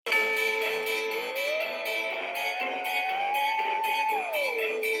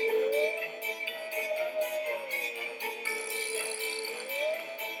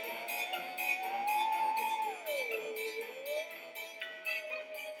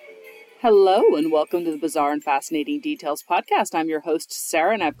Hello and welcome to the Bizarre and Fascinating Details podcast. I'm your host,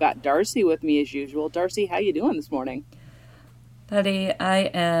 Sarah, and I've got Darcy with me as usual. Darcy, how you doing this morning? Buddy,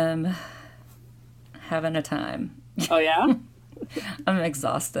 I am having a time. Oh, yeah? I'm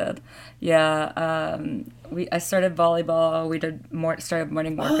exhausted. Yeah, I started volleyball. We started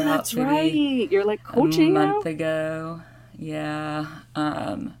morning workouts. Oh, that's right. You're like coaching a month now? ago. Yeah.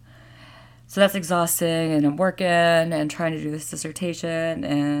 So that's exhausting, and I'm working and trying to do this dissertation,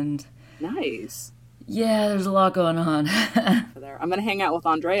 and Nice. yeah, there's a lot going on. I'm going to hang out with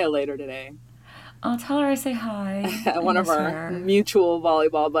Andrea later today. I'll tell her I say hi. One of our mutual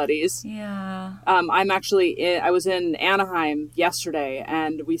volleyball buddies. Yeah. I was in Anaheim yesterday,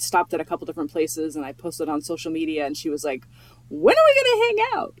 and we stopped at a couple different places, and I posted on social media, and she was like, when are we going to hang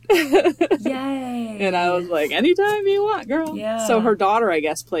out? Yay. And I was like, anytime you want, girl. Yeah. So her daughter, I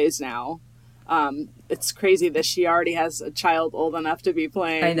guess, plays now. It's crazy that she already has a child old enough to be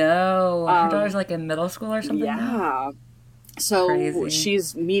playing. I know. Her daughter's like in middle school or something. Yeah. So Crazy.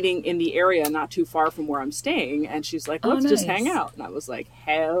 she's meeting in the area not too far from where I'm staying, and she's like, let's just hang out. And I was like,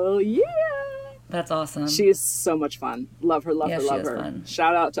 hell yeah. That's awesome. She's so much fun. Love her, love her, love her. Fun.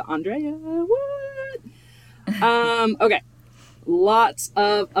 Shout out to Andrea. What? Okay. Lots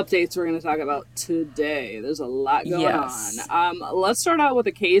of updates we're going to talk about today. There's a lot going on. Let's start out with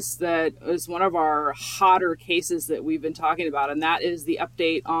a case that is one of our hotter cases that we've been talking about, and that is the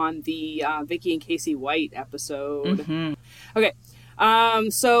update on the Vicky and Casey White episode. Mm-hmm. Okay.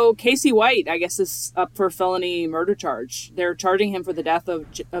 So Casey White, I guess, is up for a felony murder charge. They're charging him for the death of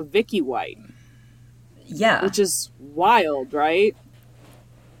Vicky White. Yeah. Which is wild, right?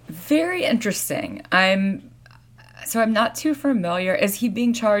 Very interesting. I'm not too familiar. Is he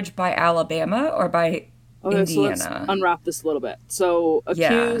being charged by Alabama or by Indiana? So let's unwrap this a little bit. So,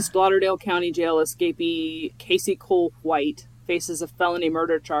 accused Lauderdale County Jail escapee Casey Cole White faces a felony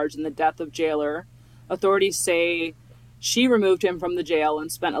murder charge in the death of jailer. Authorities say she removed him from the jail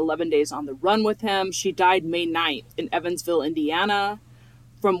and spent 11 days on the run with him. She died May 9th in Evansville, Indiana,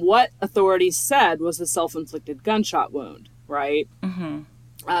 from what authorities said was a self-inflicted gunshot wound, right? Mm-hmm.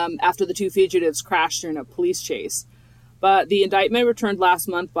 After the two fugitives crashed during a police chase. But the indictment returned last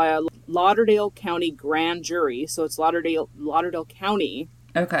month by a Lauderdale County grand jury, so it's Lauderdale County,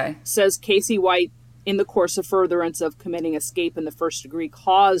 says Casey White, in the course of furtherance of committing escape in the first degree,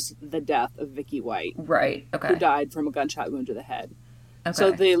 caused the death of Vicky White. Right, okay. Who died from a gunshot wound to the head. Okay.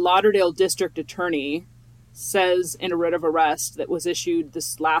 So the Lauderdale District Attorney says in a writ of arrest that was issued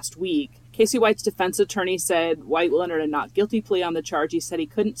this last week, Casey White's defense attorney said White will enter a not guilty plea on the charge. He said he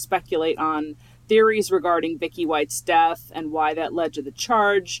couldn't speculate on theories regarding Vicky White's death and why that led to the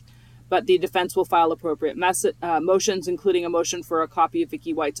charge, but the defense will file appropriate motions, including a motion for a copy of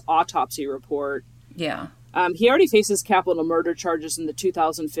Vicky White's autopsy report. Yeah. He already faces capital murder charges in the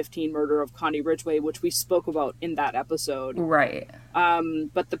 2015 murder of Connie Ridgway, which we spoke about in that episode. Right.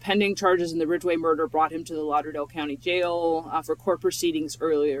 But the pending charges in the Ridgway murder brought him to the Lauderdale County Jail for court proceedings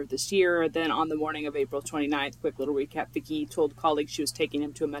earlier this year. Then on the morning of April 29th, quick little recap, Vicky told colleagues she was taking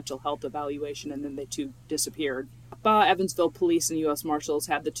him to a mental health evaluation, and then they two disappeared. Evansville police and U.S. Marshals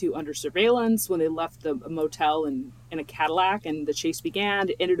had the two under surveillance when they left the motel in a Cadillac, and the chase began.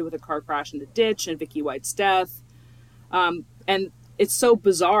 It ended with a car crash in the ditch and Vicky White's death. And it's so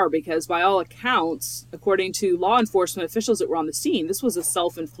bizarre because by all accounts, according to law enforcement officials that were on the scene, this was a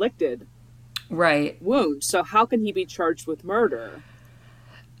self-inflicted wound. So how can he be charged with murder?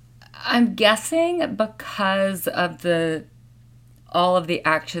 I'm guessing because of all of the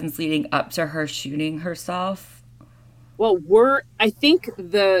actions leading up to her shooting herself. Well, I think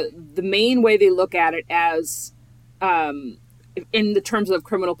the main way they look at it as, in the terms of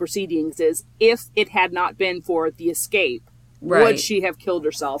criminal proceedings, is if it had not been for the escape, would she have killed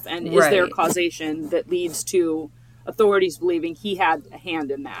herself? And is there causation that leads to authorities believing he had a hand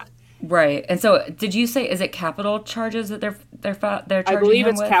in that? Right. And so, did you say, is it capital charges that they're charging I believe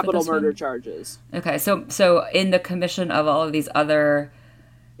him it's with capital murder charges. Okay. So in the commission of all of these other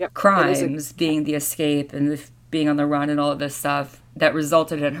crimes, being the escape and being on the run and all of this stuff that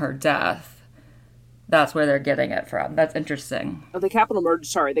resulted in her death, that's where they're getting it from. That's interesting. The capital murder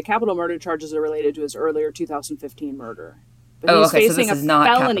charges are related to his earlier 2015 murder. But he's facing so this is a not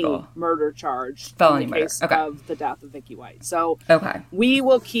felony capital murder charge felony in the murder. case of the death of Vicky White. So we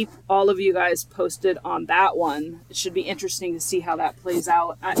will keep all of you guys posted on that one. It should be interesting to see how that plays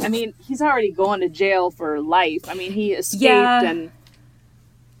out. I mean, he's already going to jail for life. I mean, he escaped, and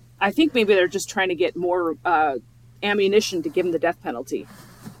I think maybe they're just trying to get more ammunition to give him the death penalty.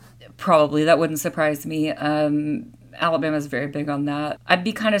 Probably. That wouldn't surprise me. Alabama's very big on that. I'd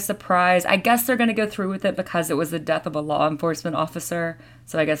be kind of surprised. I guess they're going to go through with it because it was the death of a law enforcement officer.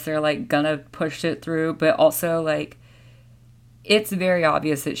 So I guess they're, like, going to push it through. But also, like, it's very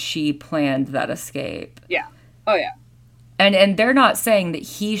obvious that she planned that escape. Yeah. Oh, yeah. And they're not saying that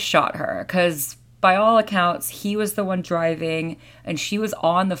he shot her, because by all accounts, he was the one driving, and she was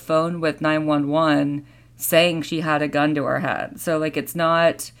on the phone with 911 saying she had a gun to her head. So, like, it's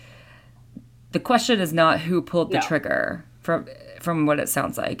not... The question is not who pulled the trigger, from what it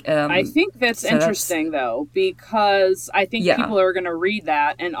sounds like. I think that's interesting, though, because I think people are going to read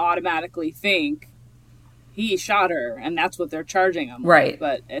that and automatically think he shot her, and that's what they're charging him. Right.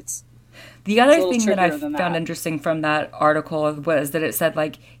 But it's... The other thing that I found interesting from that article was that it said,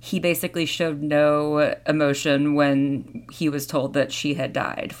 like, he basically showed no emotion when he was told that she had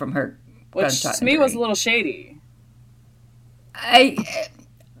died from her gunshot injury. Which, to me, was a little shady.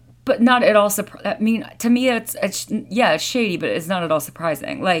 But not at all I mean, to me, it's shady, but it's not at all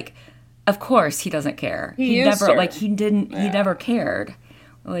surprising. Like, of course he doesn't care. He never cared.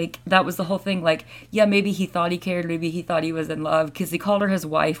 Like, that was the whole thing. Like, yeah, maybe he thought he cared. Maybe he thought he was in love because he called her his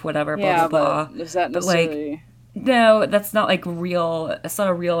wife, whatever, blah, blah, blah. Is that necessarily... Like, no, that's not, like, real... It's not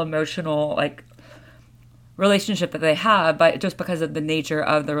a real emotional, like, relationship that they have, but just because of the nature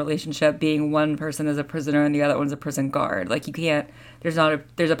of the relationship being one person is a prisoner and the other one's a prison guard. Like, you can't... There's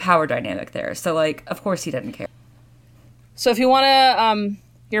a power dynamic there. So, like, of course he didn't care. So if you want to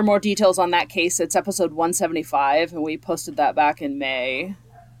hear more details on that case, it's episode 175, and we posted that back in May.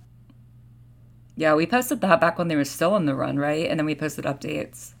 Yeah, we posted that back when they were still on the run, right? And then we posted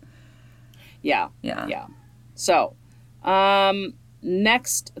updates. Yeah. So,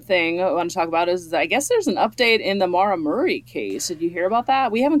 next thing I want to talk about is, I guess there's an update in the Maura Murray case. Did you hear about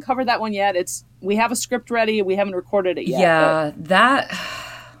that? We haven't covered that one yet. We have a script ready. We haven't recorded it yet. Yeah,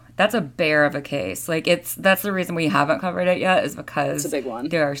 that's a bear of a case. Like, that's the reason we haven't covered it yet, is because it's a big one.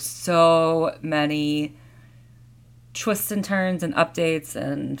 There are so many twists and turns and updates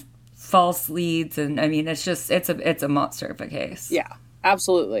and false leads, and I mean, it's a monster of a case. Yeah,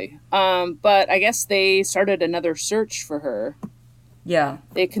 absolutely. But I guess they started another search for her. Yeah,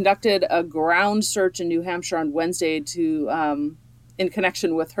 they conducted a ground search in New Hampshire on Wednesday in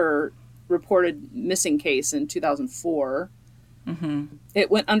connection with her reported missing case in 2004. Mm-hmm.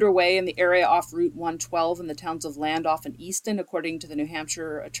 It went underway in the area off Route 112 in the towns of Landoff and Easton, according to the New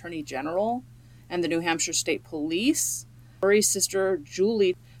Hampshire Attorney General and the New Hampshire State Police. Murray's sister,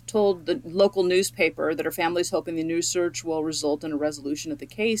 Julie, told the local newspaper that her family's hoping the new search will result in a resolution of the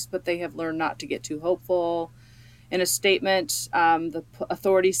case, but they have learned not to get too hopeful. In a statement, the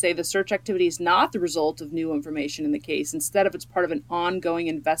authorities say the search activity is not the result of new information in the case. Instead, it's part of an ongoing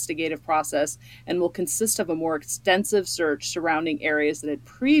investigative process and will consist of a more extensive search surrounding areas that had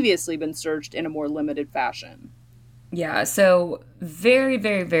previously been searched in a more limited fashion. Yeah, so very,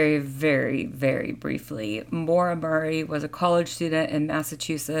 very, very, very, very briefly, Maura Murray was a college student in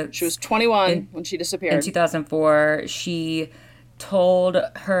Massachusetts. She was 21 when she disappeared. In 2004, she told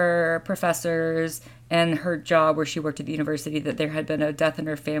her professors and her job where she worked at the university that there had been a death in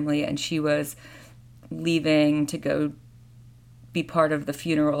her family, and she was leaving to go be part of the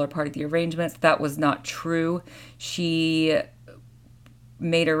funeral or part of the arrangements. That was not true. She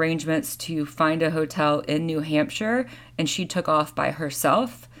made arrangements to find a hotel in New Hampshire, and she took off by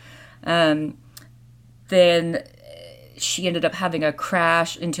herself. Then she ended up having a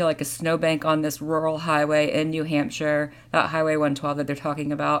crash into like a snowbank on this rural highway in New Hampshire, that Highway 112 that they're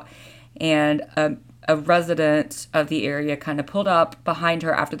talking about. And a resident of the area kind of pulled up behind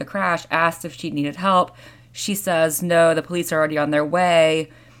her after the crash, asked if she needed help. She says, no, the police are already on their way.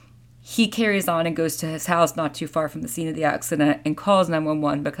 He carries on and goes to his house not too far from the scene of the accident and calls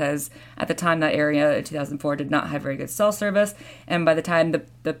 911 because at the time that area in 2004 did not have very good cell service. And by the time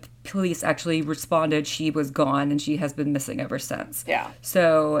the police actually responded, she was gone and she has been missing ever since. Yeah.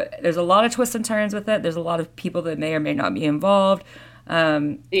 So there's a lot of twists and turns with it. There's a lot of people that may or may not be involved.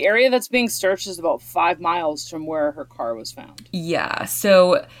 The area that's being searched is about 5 miles from where her car was found. Yeah.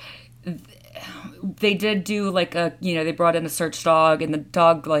 So they did do like they brought in a search dog, and the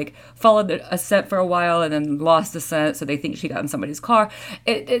dog like followed a scent for a while and then lost the scent, so they think she got in somebody's car.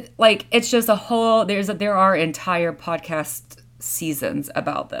 It's just a whole, there are entire podcast seasons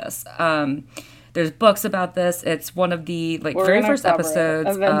about this. There's books about this. It's one of the very first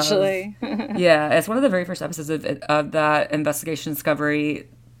episodes eventually. Yeah, it's one of the very first episodes of that Investigation Discovery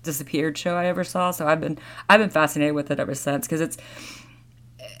Disappeared show I ever saw. So I've been fascinated with it ever since, because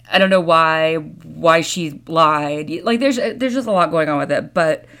I don't know why she lied. Like there's just a lot going on with it,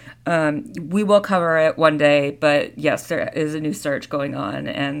 but we will cover it one day. But yes, there is a new search going on,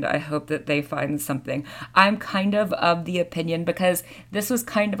 and I hope that they find something. I'm kind of the opinion, because this was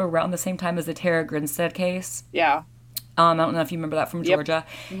kind of around the same time as the Tara Grinstead case. Yeah. I don't know if you remember that from Georgia.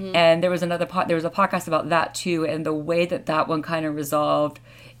 Yep. Mm-hmm. And there was there was a podcast about that too, and the way that one kind of resolved,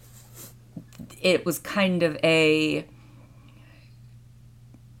 it was kind of it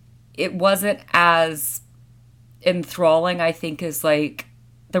wasn't as enthralling, I think, as like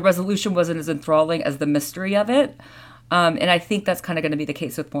the resolution wasn't as enthralling as the mystery of it. And I think that's kind of going to be the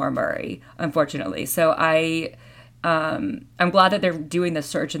case with Maura Murray, unfortunately. So I'm glad that they're doing the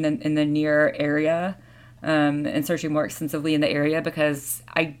search in the near area, and searching more extensively in the area, because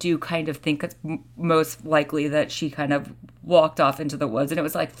I do kind of think it's most likely that she kind of walked off into the woods, and it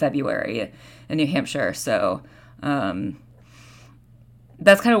was like February in New Hampshire. So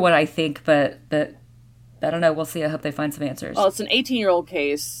that's kind of what I think, but I don't know. We'll see. I hope they find some answers. Well, it's an 18-year-old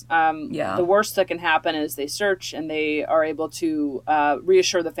case. Yeah. The worst that can happen is they search and they are able to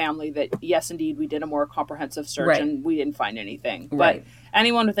reassure the family that, yes, indeed, we did a more comprehensive search and we didn't find anything. Right. But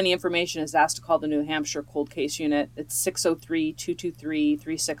anyone with any information is asked to call the New Hampshire Cold Case Unit. It's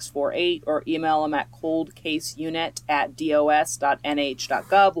 603-223-3648, or email them at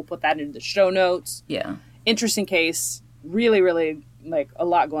coldcaseunit@dos.nh.gov. We'll put that into the show notes. Yeah. Interesting case. Really, really, like, a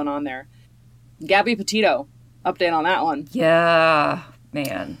lot going on there. Gabby Petito, update on that one. Yeah,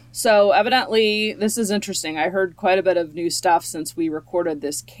 man. So evidently, this is interesting. I heard quite a bit of new stuff since we recorded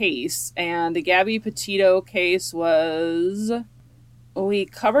this case. And the Gabby Petito case we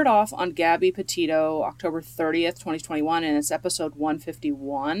covered off on Gabby Petito October 30th, 2021, and it's episode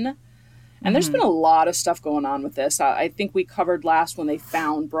 151. And there's been a lot of stuff going on with this. I think we covered last when they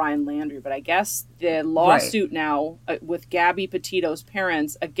found Brian Landry, but I guess the lawsuit now with Gabby Petito's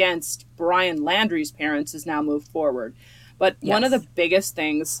parents against Brian Landry's parents has now moved forward. But one of the biggest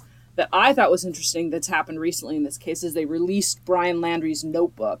things that I thought was interesting that's happened recently in this case is they released Brian Landry's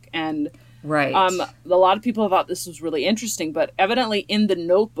notebook. And a lot of people thought this was really interesting, but evidently in the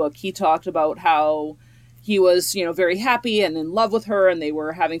notebook, he talked about how he was, very happy and in love with her, and they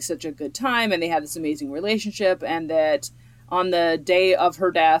were having such a good time, and they had this amazing relationship, and that on the day of her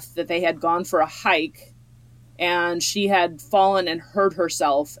death, that they had gone for a hike, and she had fallen and hurt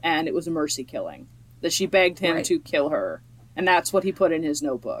herself, and it was a mercy killing. That she begged him to kill her. And that's what he put in his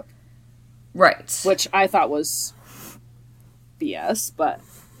notebook. Right. Which I thought was BS, but...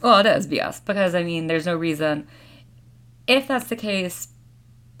 Well, it is BS, because, there's no reason... If that's the case...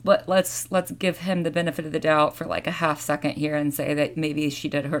 Let's give him the benefit of the doubt for like a half second here and say that maybe she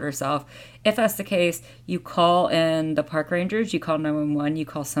did hurt herself. If that's the case, you call in the park rangers, you call 911, you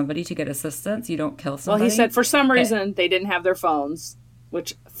call somebody to get assistance. You don't kill somebody. Well, he said for some reason they didn't have their phones,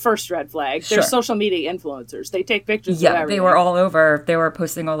 which first red flag. They're social media influencers. They take pictures of everything. They were all over. They were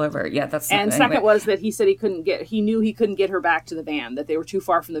posting all over. Yeah, that's and second was that he said he knew he couldn't get her back to the van, that they were too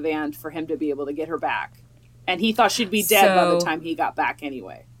far from the van for him to be able to get her back. And he thought she'd be dead by the time he got back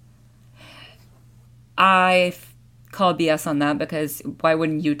anyway. I call BS on that, because why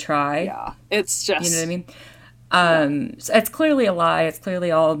wouldn't you try? Yeah, it's just... You know what I mean? So it's clearly a lie. It's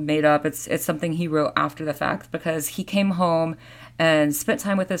clearly all made up. It's something he wrote after the fact, because he came home and spent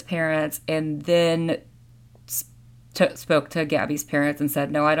time with his parents and then spoke to Gabby's parents and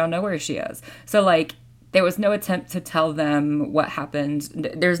said, no, I don't know where she is. So, like, there was no attempt to tell them what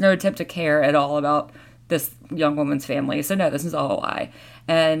happened. There's no attempt to care at all about this young woman's family. So, no, this is all a lie.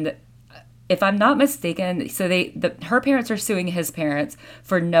 And... if I'm not mistaken, so her parents are suing his parents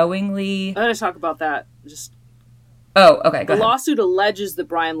for knowingly... I'm going to talk about that. Oh, okay, go ahead. The lawsuit alleges that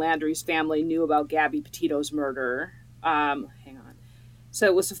Brian Landry's family knew about Gabby Petito's murder. Hang on. So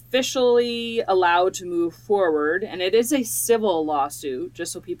it was officially allowed to move forward, and it is a civil lawsuit,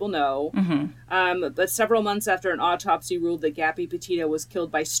 just so people know. Mm-hmm. But several months after an autopsy ruled that Gabby Petito was killed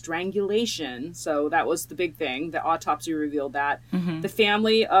by strangulation, so that was the big thing. The autopsy revealed that. Mm-hmm. The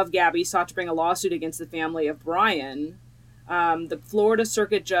family of Gabby sought to bring a lawsuit against the family of Brian. The Florida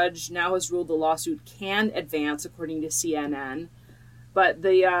Circuit Judge now has ruled the lawsuit can advance, according to CNN. But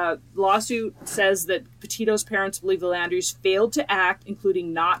the lawsuit says that Petito's parents believe the Landrys failed to act,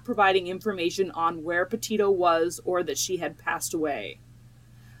 including not providing information on where Petito was or that she had passed away.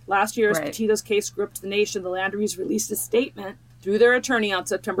 Last year, as Petito's case gripped the nation, the Landrys released a statement through their attorney on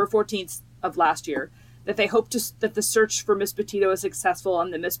September 14th of last year that they hope that the search for Miss Petito is successful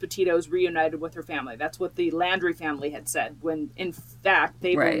and that Miss Petito is reunited with her family. That's what the Landry family had said, when in fact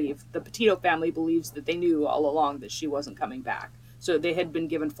they believe, the Petito family believes that they knew all along that she wasn't coming back. So they had been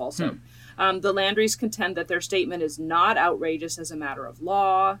given false hope. The Landrys contend that their statement is not outrageous as a matter of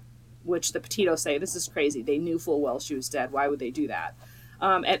law, which the Petitos say, this is crazy. They knew full well she was dead. Why would they do that?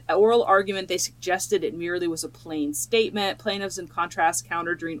 At oral argument, they suggested it merely was a plain statement. Plaintiffs, in contrast,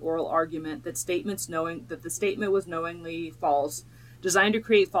 countered during oral argument that the statement was knowingly false, designed to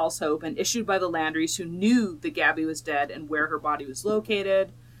create false hope, and issued by the Landrys, who knew that Gabby was dead and where her body was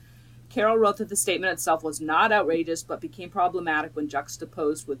located. Carroll wrote that the statement itself was not outrageous, but became problematic when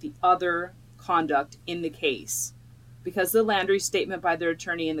juxtaposed with the other conduct in the case. Because the Landry statement by their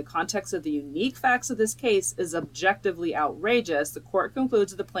attorney in the context of the unique facts of this case is objectively outrageous, the court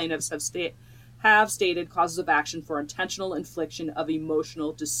concludes that the plaintiffs have stated causes of action for intentional infliction of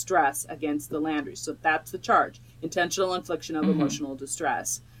emotional distress against the Landrys. So that's the charge, intentional infliction of emotional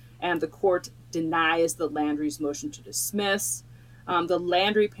distress. And the court denies the Landry's motion to dismiss. The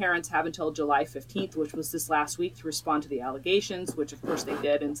Landry parents have until July 15th, which was this last week, to respond to the allegations, which of course they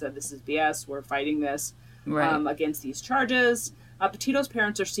did and said, this is BS, we're fighting this. Against these charges. Petito's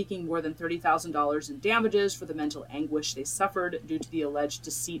parents are seeking more than $30,000 in damages for the mental anguish they suffered due to the alleged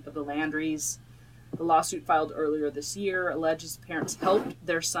deceit of the Landrys. The lawsuit filed earlier this year alleges parents helped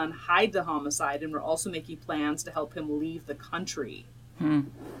their son hide the homicide and were also making plans to help him leave the country.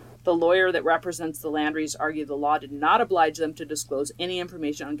 The lawyer that represents the Landrys argued the law did not oblige them to disclose any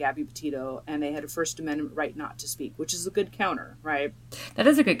information on Gabby Petito, and they had a First Amendment right not to speak, which is a good counter, right? That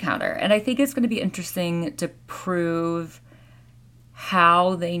is a good counter. And I think it's going to be interesting to prove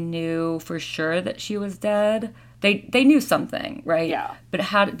how they knew for sure that she was dead. They knew something, right? Yeah. But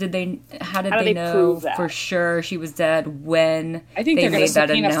how did they know for sure she was dead when I think they they're going to made that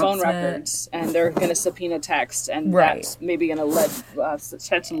subpoena phone announcement? records, and they're going to subpoena text, and that's maybe going to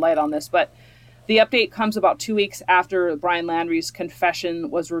shed some light on this. But the update comes about 2 weeks after Brian Landry's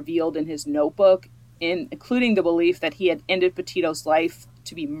confession was revealed in his notebook, including the belief that he had ended Petito's life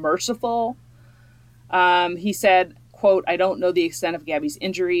to be merciful. He said, quote, "I don't know the extent of Gabby's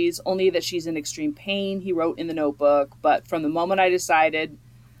injuries, only that she's in extreme pain," he wrote in the notebook. "But from the moment I decided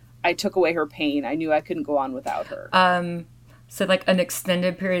I took away her pain, I knew I couldn't go on without her." So like an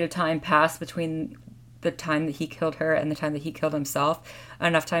extended period of time passed between the time that he killed her and the time that he killed himself.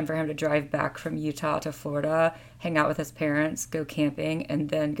 Enough time for him to drive back from Utah to Florida, hang out with his parents, go camping, and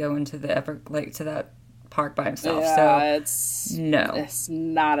then go into to that park by himself. Yeah, so it's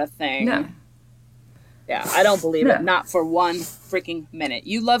not a thing. No. Yeah, I don't believe it. Not for one freaking minute.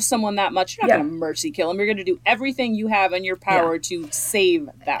 You love someone that much, you're not going to mercy kill them. You're going to do everything you have in your power to save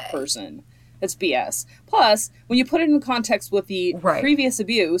that person. It's BS. Plus, when you put it in context with the previous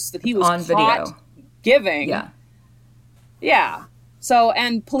abuse that he was on caught video giving. Yeah. So,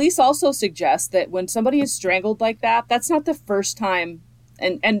 and police also suggest that when somebody is strangled like that, that's not the first time.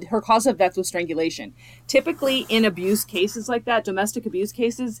 And her cause of death was strangulation. Typically, in abuse cases like that, domestic abuse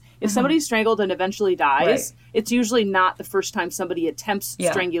cases, if somebody's strangled and eventually dies, it's usually not the first time somebody attempts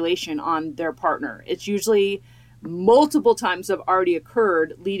strangulation on their partner. It's usually multiple times have already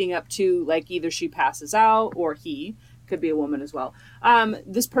occurred leading up to, like, either she passes out or he, could be a woman as well.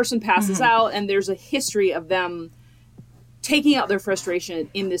 This person passes out, and there's a history of them taking out their frustration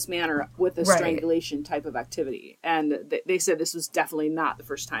in this manner with a strangulation type of activity. And they said this was definitely not the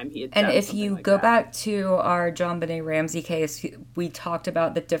first time he had done something like that. And if you go back to our JonBenét Ramsey case, we talked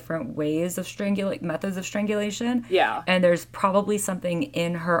about the different ways of methods of strangulation. Yeah. And there's probably something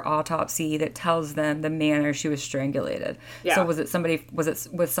in her autopsy that tells them the manner she was strangulated. Yeah. So was it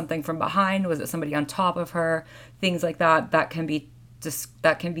something from behind? Was it somebody on top of her? Things like that. That can be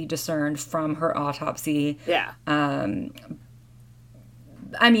discerned from her autopsy. Yeah.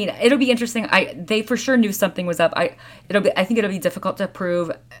 I mean, it'll be interesting. They for sure knew something was up. I think it'll be difficult to prove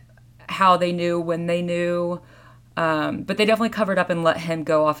how they knew, when they knew. But they definitely covered up and let him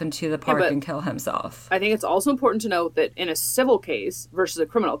go off into the park and kill himself. I think it's also important to note that in a civil case versus a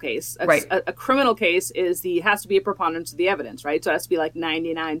criminal case, a criminal case has to be a preponderance of the evidence, right? So it has to be like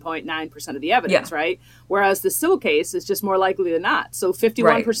 99.9% of the evidence, right? Whereas the civil case is just more likely than not. So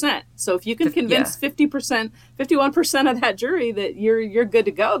 51%. Right. So if you can convince 51% of that jury that you're good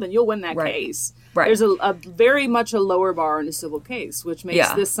to go, then you'll win that case. Right. There's a very much a lower bar in a civil case, which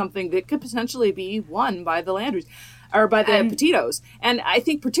makes this something that could potentially be won by the Landrys or by the Petitos. And I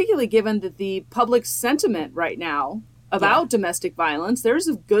think particularly given that the public sentiment right now about domestic violence, there's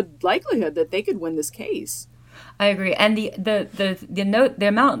a good likelihood that they could win this case. I agree. And the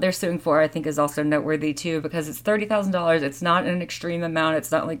amount they're suing for, I think, is also noteworthy too, because it's $30,000. It's not an extreme amount.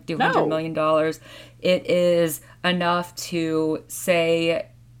 It's not like $200 million. It is enough to say,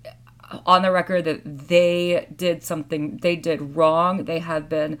 on the record that they did wrong. They have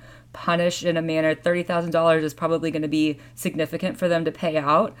been punished in a manner. $30,000 is probably going to be significant for them to pay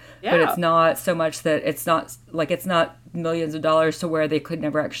out, but it's not so much that it's not millions of dollars to where they could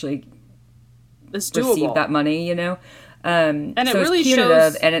never actually receive that money, you know? And it so really it's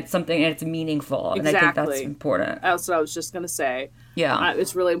punitive, shows, and it's something, and it's meaningful. Exactly. And I think that's important. That's what I was just going to say. Yeah.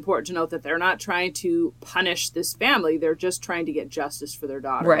 It's really important to note that they're not trying to punish this family. They're just trying to get justice for their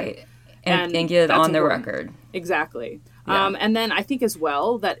daughter. Right. And get it on the record. Exactly. Yeah. And then I think as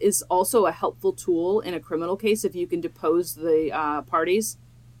well, that is also a helpful tool in a criminal case if you can depose the parties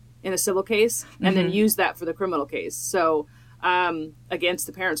in a civil case and then use that for the criminal case. So against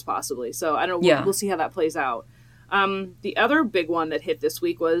the parents possibly. So I don't know. We'll see how that plays out. The other big one that hit this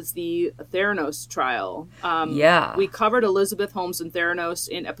week was the Theranos trial. We covered Elizabeth Holmes and Theranos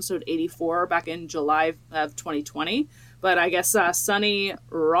in episode 84 back in July of 2020. But I guess Sunny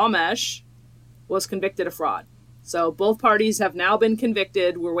Ramesh was convicted of fraud. So both parties have now been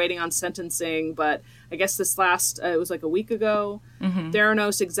convicted. We're waiting on sentencing. But I guess this it was like a week ago,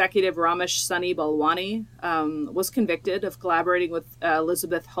 Theranos executive Ramesh Sunny Balwani was convicted of collaborating with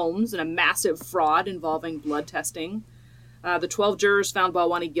Elizabeth Holmes in a massive fraud involving blood testing. The 12 jurors found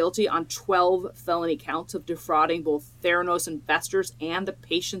Balwani guilty on 12 felony counts of defrauding both Theranos investors and the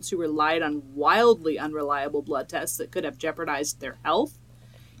patients who relied on wildly unreliable blood tests that could have jeopardized their health.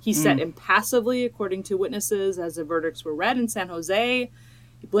 He sat impassively, according to witnesses, as the verdicts were read in San Jose.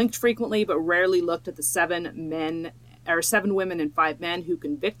 He blinked frequently, but rarely looked at the 7 women and 5 men who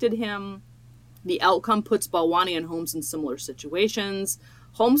convicted him. The outcome puts Balwani and Holmes in similar situations.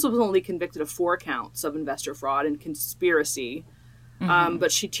 Holmes was only convicted of 4 counts of investor fraud and conspiracy,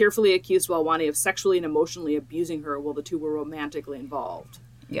 but she tearfully accused Balwani of sexually and emotionally abusing her while the two were romantically involved.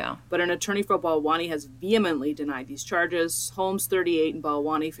 Yeah. But an attorney for Balwani has vehemently denied these charges. Holmes, 38, and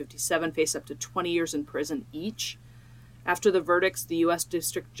Balwani, 57, face up to 20 years in prison each. After the verdicts, the U.S.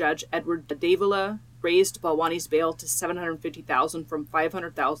 District Judge Edward Davila raised Balwani's bail to $750,000 from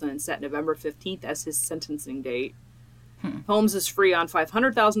 $500,000 and set November 15th as his sentencing date. Holmes is free on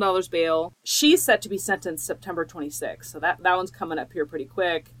 $500,000 bail. She's set to be sentenced September 26th, so that one's coming up here pretty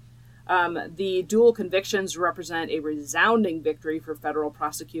quick. The dual convictions represent a resounding victory for federal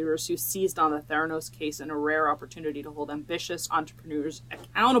prosecutors who seized on the Theranos case and a rare opportunity to hold ambitious entrepreneurs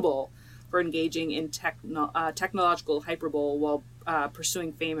accountable for engaging in technological hyperbole while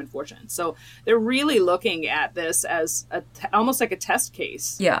pursuing fame and fortune. So they're really looking at this as almost like a test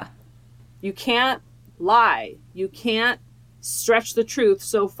case. Yeah. You can't lie. You can't stretch the truth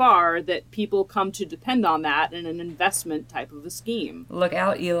so far that people come to depend on that in an investment type of a scheme. Look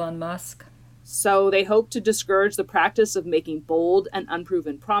out, Elon Musk. So they hope to discourage the practice of making bold and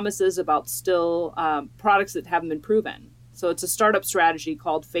unproven promises about still products that haven't been proven. So it's a startup strategy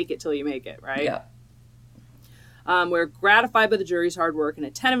called fake it till you make it, right? Yeah. We're gratified by the jury's hard work and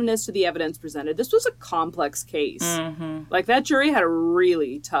attentiveness to the evidence presented. This was a complex case. Like, that jury had a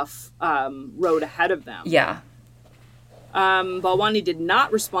really tough road ahead of them. Yeah. Balwani did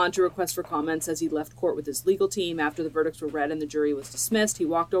not respond to requests for comments as he left court with his legal team after the verdicts were read and the jury was dismissed. He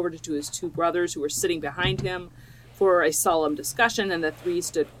walked over to his 2 brothers who were sitting behind him for a solemn discussion, and the 3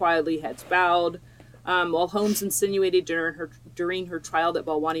 stood quietly, heads bowed. While Holmes insinuated during her trial that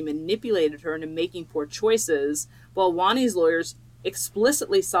Balwani manipulated her into making poor choices, Balwani's lawyers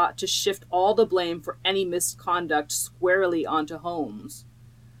explicitly sought to shift all the blame for any misconduct squarely onto Holmes.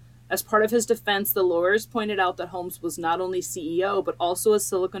 As part of his defense, the lawyers pointed out that Holmes was not only CEO, but also a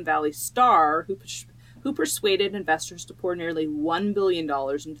Silicon Valley star who persuaded investors to pour nearly $1 billion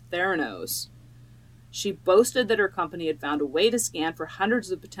into Theranos. She boasted that her company had found a way to scan for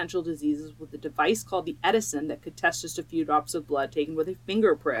hundreds of potential diseases with a device called the Edison that could test just a few drops of blood taken with a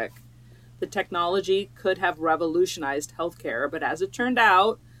finger prick. The technology could have revolutionized healthcare, but as it turned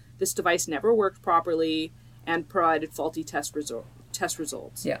out, this device never worked properly and provided faulty test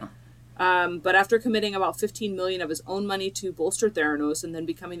results. Yeah. But after committing about $15 million of his own money to bolster Theranos and then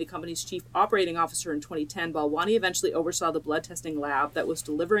becoming the company's chief operating officer in 2010, Balwani eventually oversaw the blood testing lab that was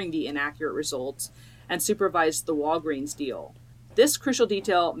delivering the inaccurate results and supervised the Walgreens deal. This crucial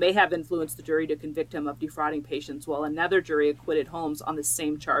detail may have influenced the jury to convict him of defrauding patients, while another jury acquitted Holmes on the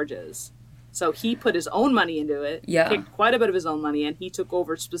same charges. So he put his own money into it, kicked quite a bit of his own money, and he took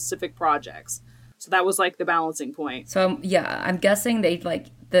over specific projects. So that was like the balancing point. So I'm guessing they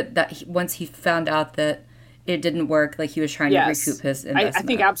that once he found out that it didn't work, like he was trying to recoup his investment. I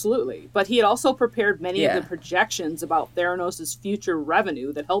think absolutely. But he had also prepared many of the projections about Theranos' future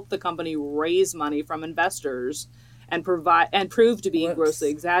revenue that helped the company raise money from investors and prove to be grossly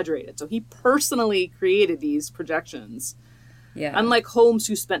exaggerated. So he personally created these projections. Yeah. Unlike Holmes,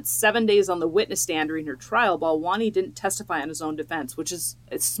 who spent 7 days on the witness stand during her trial, Balwani didn't testify on his own defense, which is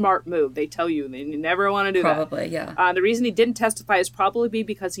a smart move. They tell you they never want to do Probably, that. Yeah. The reason he didn't testify is probably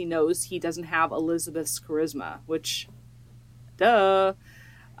because he knows he doesn't have Elizabeth's charisma, which, duh.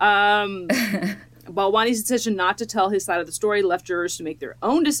 Balwani's decision not to tell his side of the story left jurors to make their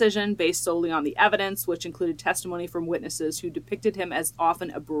own decision based solely on the evidence, which included testimony from witnesses who depicted him as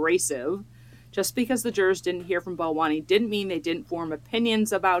often abrasive. Just because the jurors didn't hear from Balwani didn't mean they didn't form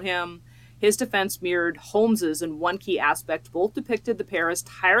opinions about him. His defense mirrored Holmes's in one key aspect. Both depicted the pair as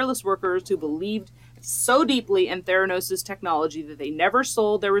tireless workers who believed so deeply in Theranos' technology that they never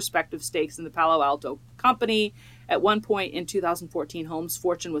sold their respective stakes in the Palo Alto company. At one point in 2014, Holmes'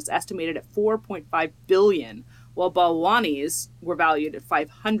 fortune was estimated at $4.5 billion, while Balwani's were valued at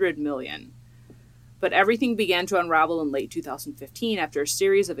 $500 million. But everything began to unravel in late 2015 after a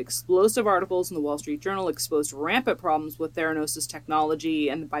series of explosive articles in the Wall Street Journal exposed rampant problems with Theranos' technology,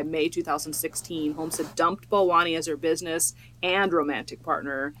 and by May 2016, Holmes had dumped Balwani as her business and romantic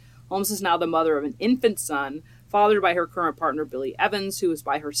partner. Holmes is now the mother of an infant son, fathered by her current partner, Billy Evans, who was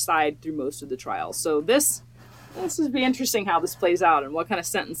by her side through most of the trial. So this would be interesting how this plays out and what kind of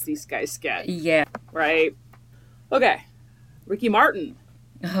sentence these guys get. Yeah. Right? Okay. Ricky Martin.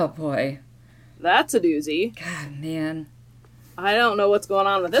 Oh, boy. That's a doozy. God, man. I don't know what's going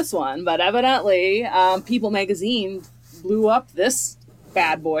on with this one, but evidently People magazine blew up this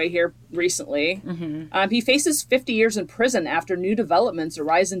bad boy here recently. Mm-hmm. He faces 50 years in prison after new developments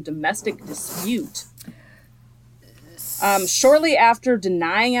arise in domestic dispute. Shortly after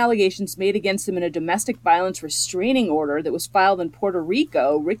denying allegations made against him in a domestic violence restraining order that was filed in Puerto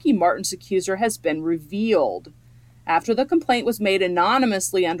Rico, Ricky Martin's accuser has been revealed. After the complaint was made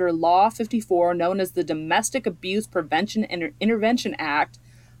anonymously under Law 54, known as the Domestic Abuse Prevention and Intervention Act,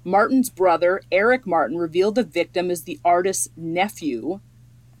 Martin's brother, Eric Martin, revealed the victim as the artist's nephew,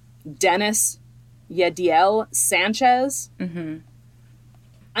 Dennis Yadiel Sanchez. Mm-hmm.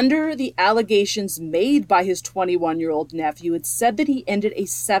 Under the allegations made by his 21-year-old nephew, it said that he ended a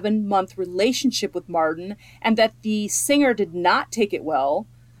 7-month relationship with Martin and that the singer did not take it well,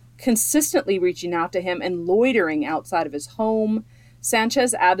 consistently reaching out to him and loitering outside of his home.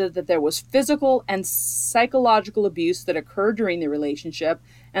 Sanchez added that there was physical and psychological abuse that occurred during the relationship,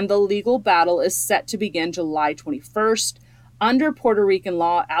 and the legal battle is set to begin July 21st. Under Puerto Rican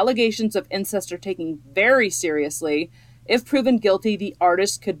law, allegations of incest are taken very seriously. If proven guilty, the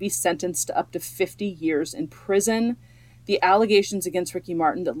artist could be sentenced to up to 50 years in prison. The allegations against Ricky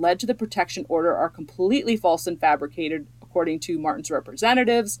Martin that led to the protection order are completely false and fabricated, according to Martin's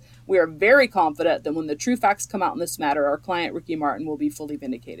representatives. We are very confident that when the true facts come out in this matter, our client Ricky Martin will be fully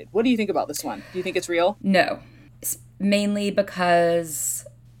vindicated. What do you think about this one? Do you think it's real? No. It's mainly because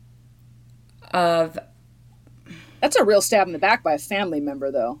of... That's a real stab in the back by a family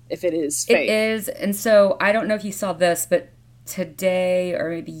member, though, if it is fake. It is, and so I don't know if you saw this, but today or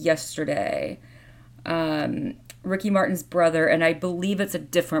maybe yesterday, Ricky Martin's brother, and I believe it's a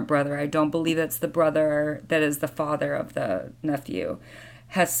different brother, I don't believe it's the brother that is the father of the nephew,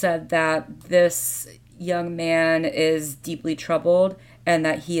 has said that this young man is deeply troubled and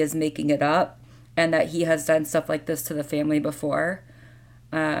that he is making it up and that he has done stuff like this to the family before.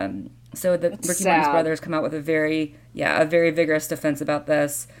 So That's Ricky sad. Martin's brother has come out with a very vigorous defense about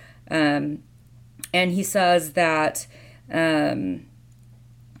this. And he says that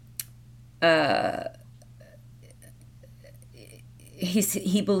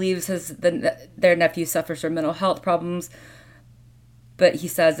he believes their nephew suffers from mental health problems, but he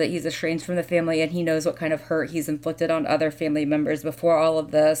says that he's estranged from the family and he knows what kind of hurt he's inflicted on other family members before all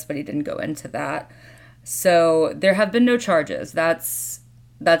of this, but he didn't go into that. So there have been no charges. That's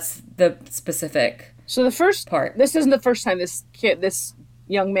the specific. So the first part. This isn't the first time this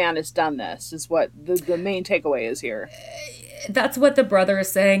young man has done this, is what the main takeaway is here. That's what the brother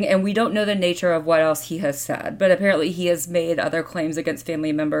is saying, and we don't know the nature of what else he has said. But apparently he has made other claims against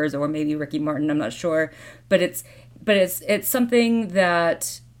family members, or maybe Ricky Martin, I'm not sure. But it's something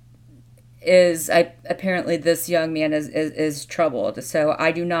that is apparently this young man is troubled. So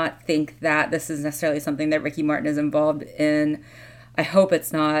I do not think that this is necessarily something that Ricky Martin is involved in. I hope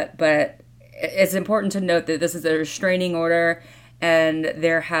it's not, but it's important to note that this is a restraining order and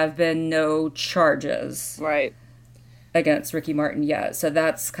there have been no charges against Ricky Martin yet. So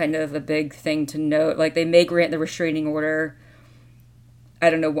that's kind of a big thing to note. Like, they may grant the restraining order. I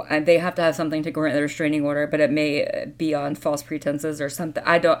don't know. They have to have something to grant the restraining order, but it may be on false pretenses or something.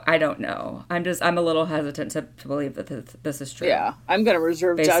 I don't know. I'm a little hesitant to believe that this is true. Yeah, I'm going to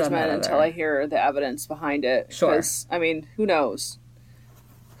reserve judgment until I hear the evidence behind it. Sure. Because, I mean, who knows?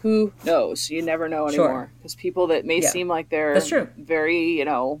 Who knows? You never know anymore. Because people that may seem like they're very,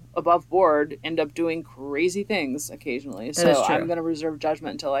 above board end up doing crazy things occasionally. So I'm going to reserve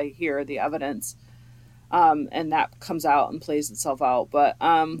judgment until I hear the evidence. And that comes out and plays itself out. But,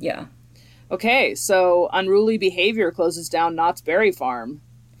 okay, so unruly behavior closes down Knott's Berry Farm.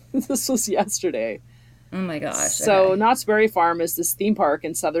 This was yesterday. Oh my gosh. So Knott's Berry Farm is this theme park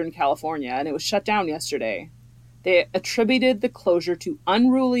in Southern California, and it was shut down yesterday. They attributed the closure to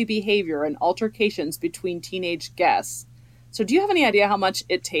unruly behavior and altercations between teenage guests. So do you have any idea how much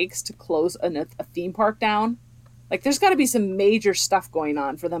it takes to close a theme park down? Like, there's got to be some major stuff going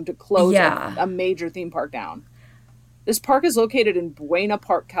on for them to close a major theme park down. This park is located in Buena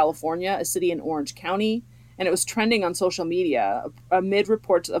Park, California, a city in Orange County, and it was trending on social media amid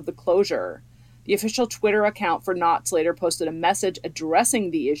reports of the closure. The official Twitter account for Knott's later posted a message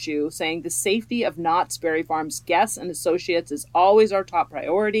addressing the issue, saying the safety of Knott's Berry Farm's guests and associates is always our top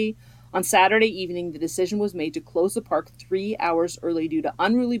priority. On Saturday evening, the decision was made to close the park 3 hours early due to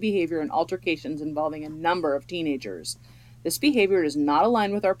unruly behavior and altercations involving a number of teenagers. This behavior does not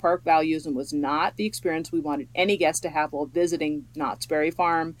align with our park values and was not the experience we wanted any guest to have while visiting Knott's Berry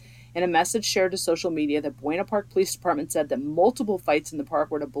Farm. In a message shared to social media, the Buena Park Police Department said that multiple fights in the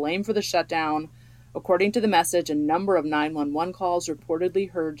park were to blame for the shutdown. According to the message, a number of 911 calls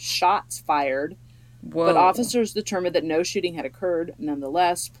reportedly heard shots fired. Whoa. But officers determined that no shooting had occurred.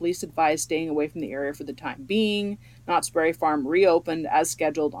 Nonetheless, police advised staying away from the area for the time being. Knott's Berry Farm reopened as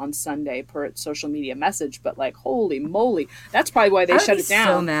scheduled on Sunday per its social media message. But holy moly, that's probably why they shut it down.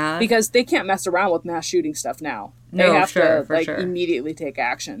 So mad. Because they can't mess around with mass shooting stuff now. They have to immediately take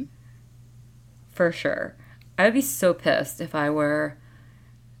action. For sure. I would be so pissed if I were...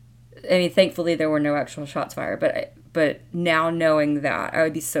 I mean, thankfully there were no actual shots fired, but now knowing that, I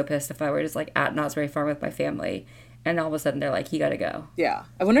would be so pissed if I were just at Knott's Berry Farm with my family, and all of a sudden they're like, you gotta go. Yeah.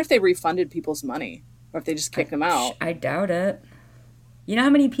 I wonder if they refunded people's money, or if they just kicked them out. I doubt it. You know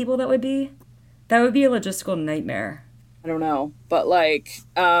how many people that would be? That would be a logistical nightmare. I don't know, but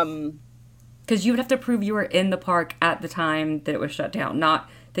because you would have to prove you were in the park at the time that it was shut down, not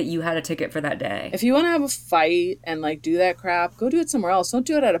that you had a ticket for that day. If you want to have a fight and do that crap, go do it somewhere else. Don't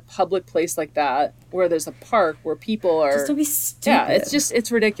do it at a public place like that where there's a park where people are... Just don't be stupid. Yeah, it's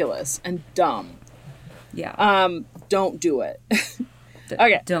ridiculous and dumb. Yeah. Don't do it.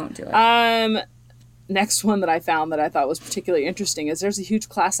 Okay. Don't do it. Next one that I found that I thought was particularly interesting is there's a huge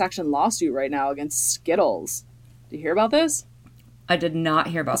class action lawsuit right now against Skittles. Do you hear about this? I did not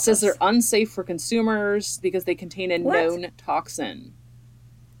hear about this. It says they're unsafe for consumers because they contain a known toxin.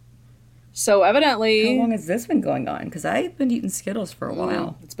 So evidently... How long has this been going on? Because I've been eating Skittles for a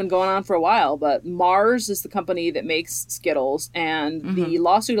while. It's been going on for a while, but Mars is the company that makes Skittles, and the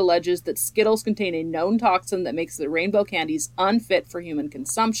lawsuit alleges that Skittles contain a known toxin that makes the rainbow candies unfit for human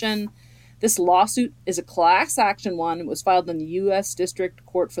consumption. This lawsuit is a class action one. It was filed in the U.S. District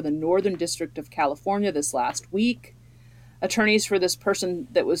Court for the Northern District of California this last week. Attorneys for this person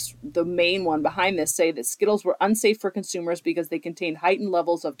that was the main one behind this say that Skittles were unsafe for consumers because they contained heightened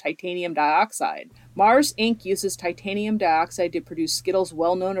levels of titanium dioxide. Mars Inc. uses titanium dioxide to produce Skittles'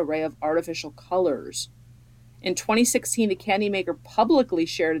 well-known array of artificial colors. In 2016, the candy maker publicly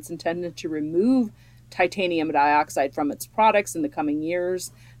shared its intention to remove titanium dioxide from its products in the coming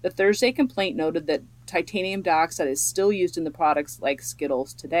years. The Thursday complaint noted that titanium dioxide is still used in the products like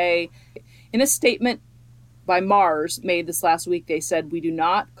Skittles today. In a statement by Mars made this last week, they said, "We do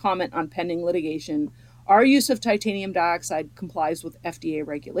not comment on pending litigation. Our use of titanium dioxide complies with FDA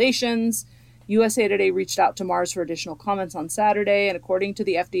regulations." USA Today reached out to Mars for additional comments on Saturday, and according to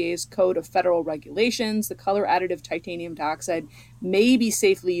the FDA's Code of Federal Regulations, the color additive titanium dioxide may be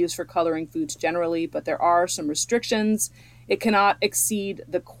safely used for coloring foods generally, but there are some restrictions. It cannot exceed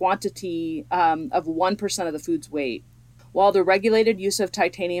the quantity of 1% of the food's weight. While the regulated use of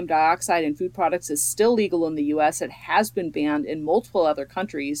titanium dioxide in food products is still legal in the U.S., it has been banned in multiple other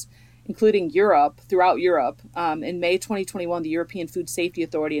countries, including throughout Europe. In May 2021, the European Food Safety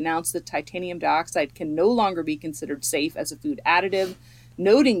Authority announced that titanium dioxide can no longer be considered safe as a food additive,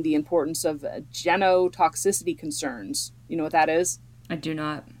 noting the importance of genotoxicity concerns. You know what that is? I do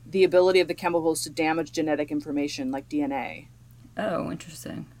not. The ability of the chemicals to damage genetic information like DNA. Oh,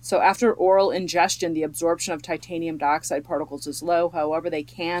 interesting. So after oral ingestion, the absorption of titanium dioxide particles is low. However, they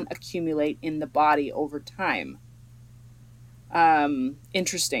can accumulate in the body over time.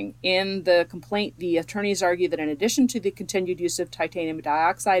 Interesting. In the complaint, the attorneys argue that in addition to the continued use of titanium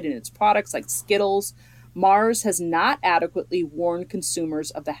dioxide in its products like Skittles, Mars has not adequately warned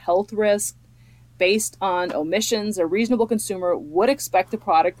consumers of the health risk. Based on omissions, a reasonable consumer would expect the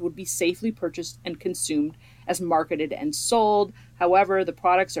product would be safely purchased and consumed as marketed and sold. However, the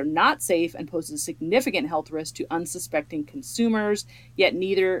products are not safe and pose a significant health risk to unsuspecting consumers. Yet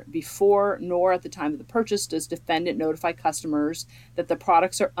neither before nor at the time of the purchase does defendant notify customers that the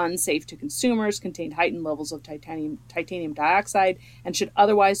products are unsafe to consumers, contain heightened levels of titanium dioxide, and should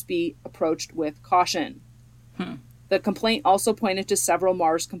otherwise be approached with caution. The complaint also pointed to several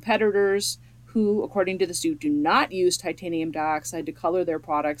Mars competitors who, according to the suit, do not use titanium dioxide to color their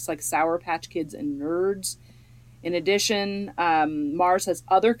products, like Sour Patch Kids and Nerds. In addition, Mars has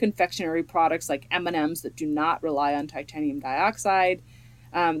other confectionery products like M&Ms that do not rely on titanium dioxide.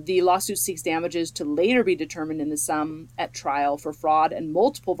 The lawsuit seeks damages to later be determined in the sum at trial for fraud and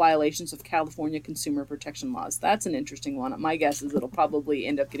multiple violations of California consumer protection laws. That's an interesting one. My guess is it'll probably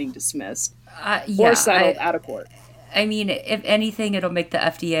end up getting dismissed or settled out of court. I mean, if anything, it'll make the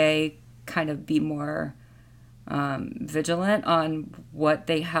FDA kind of be more vigilant on what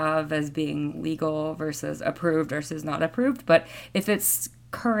they have as being legal versus approved versus not approved. But if it's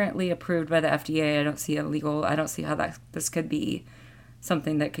currently approved by the FDA, I don't see how this could be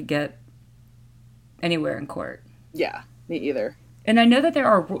something that could get anywhere in court. Yeah, me either. And I know that there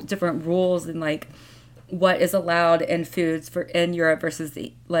are different rules in like what is allowed in foods in Europe versus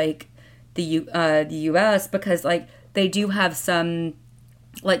the US, because like they do have some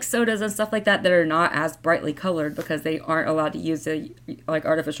like sodas and stuff like that are not as brightly colored because they aren't allowed to use the like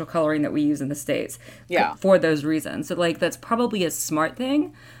artificial coloring that we use in the States. Yeah. For those reasons. So like that's probably a smart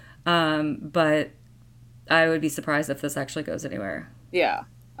thing. But I would be surprised if this actually goes anywhere. Yeah.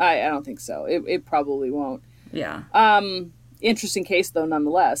 I don't think so. It probably won't. Yeah. Interesting case though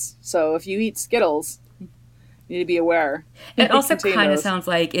nonetheless. So if you eat Skittles, you need to be aware. It also kind of sounds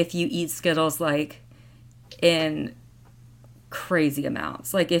like if you eat Skittles like in crazy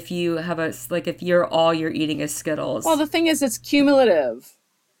amounts. Like if you have if all you're eating is Skittles. Well, the thing is, it's cumulative.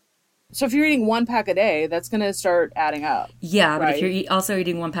 So if you're eating 1 pack a day, that's going to start adding up. Yeah, but if you're also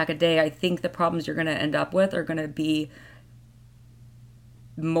eating 1 pack a day, I think the problems you're going to end up with are going to be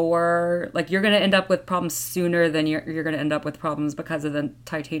more, like you're going to end up with problems sooner than you're going to end up with problems because of the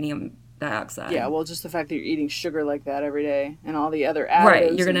titanium dioxide. Yeah, well, just the fact that you're eating sugar like that every day and all the other additives.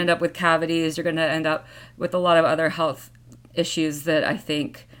 Right, you're going to end up with cavities. You're going to end up with a lot of other health issues that I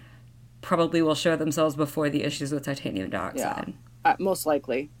think probably will show themselves before the issues with titanium dioxide. Yeah, most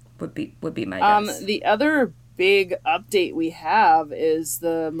likely. Would be my guess. The other big update we have is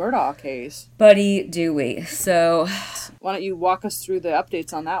the Murdaugh case. Buddy, do we? So why don't you walk us through the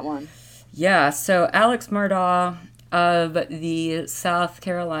updates on that one? Yeah, so Alex Murdaugh of the South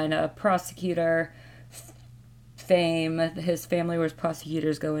Carolina prosecutor fame, his family was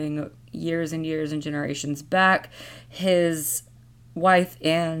prosecutors going years and years and generations back. His wife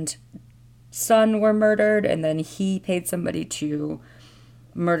and son were murdered, and then he paid somebody to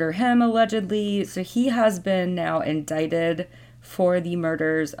murder him, allegedly. So he has been now indicted for the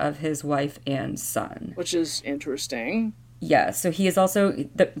murders of his wife and son. Which is interesting. Yeah, so he is also,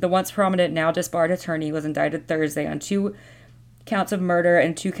 the once prominent, now disbarred attorney was indicted Thursday on 2 counts of murder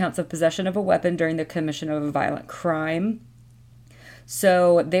and 2 counts of possession of a weapon during the commission of a violent crime.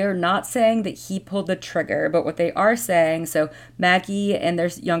 So they're not saying that he pulled the trigger, but what they are saying, so Maggie and their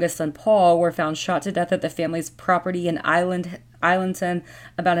youngest son Paul were found shot to death at the family's property in Islandton,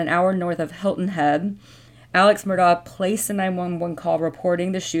 about an hour north of Hilton Head. Alex Murdaugh placed a 911 call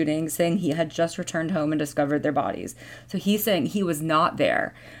reporting the shooting, saying he had just returned home and discovered their bodies. So he's saying he was not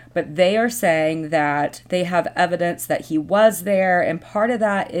there, but they are saying that they have evidence that he was there, and part of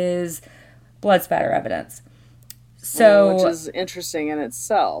that is blood spatter evidence. So, which is interesting in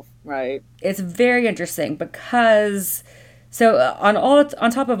itself, right? It's very interesting because, so on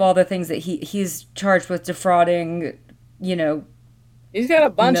top of all the things that he's charged with defrauding, he's got a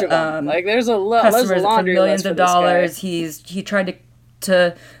bunch of them. Like there's a customers for millions of dollars. He tried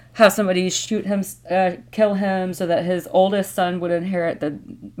to have somebody shoot him, kill him, so that his oldest son would inherit the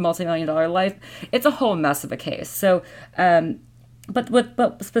multi-million-dollar life. It's a whole mess of a case. So,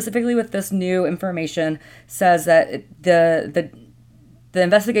 But specifically with this new information says that the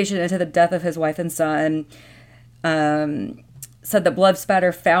investigation into the death of his wife and son said that blood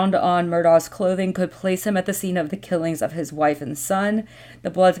spatter found on Murdaugh's clothing could place him at the scene of the killings of his wife and son.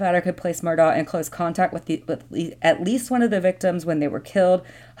 The blood spatter could place Murdaugh in close contact with at least one of the victims when they were killed.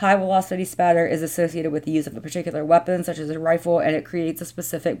 High velocity spatter is associated with the use of a particular weapon, such as a rifle, and it creates a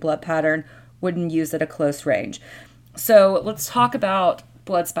specific blood pattern when used at a close range. So let's talk about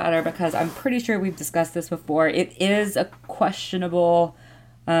blood spatter, because I'm pretty sure we've discussed this before. It is a questionable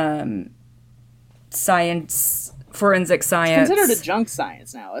forensic science. It's considered a junk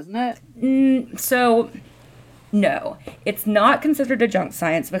science now, isn't it? So, no. It's not considered a junk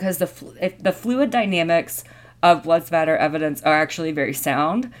science because the fluid dynamics of blood spatter evidence are actually very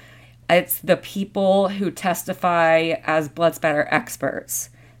sound. It's the people who testify as blood spatter experts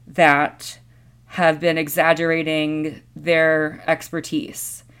that have been exaggerating their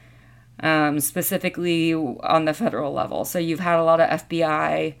expertise, specifically on the federal level. So you've had a lot of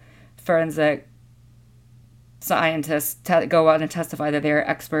FBI forensic scientists go out and testify that they're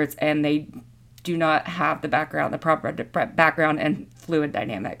experts, and they do not have the proper background in fluid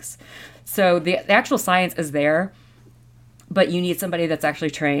dynamics. So the actual science is there, but you need somebody that's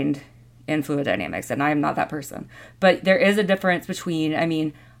actually trained in fluid dynamics, and I am not that person. But there is a difference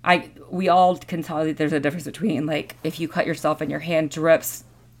between, we all can tell that there's a difference between, like, if you cut yourself and your hand drips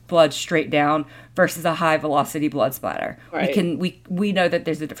blood straight down versus a high velocity blood splatter. Right. We know that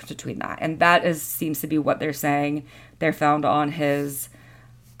there's a difference between that, and that seems to be what they're saying they're found on his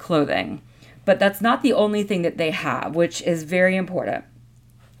clothing. But that's not the only thing that they have, which is very important.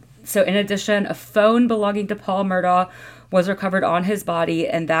 So in addition, a phone belonging to Paul Murdaugh was recovered on his body,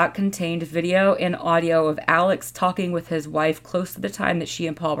 and that contained video and audio of Alex talking with his wife close to the time that she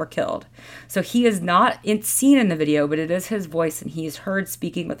and Paul were killed. So he is not seen in the video, but it is his voice, and he is heard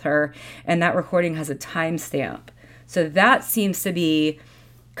speaking with her, and that recording has a timestamp. So that seems to be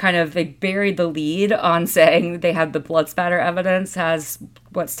kind of, they buried the lead on saying they had the blood spatter evidence as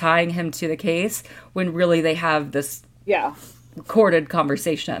what's tying him to the case, when really they have this recorded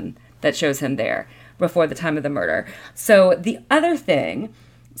conversation that shows him there before the time of the murder. So the other thing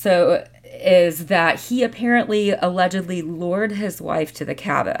is that he allegedly lured his wife to the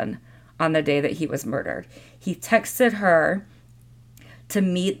cabin on the day that he was murdered. He texted her to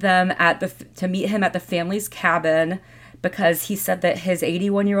meet him at the family's cabin because he said that his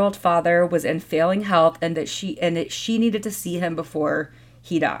 81-year-old father was in failing health and that she needed to see him before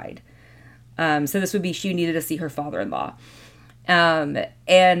he died. So this would be, she needed to see her father-in-law.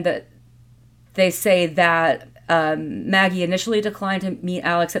 And they say that Maggie initially declined to meet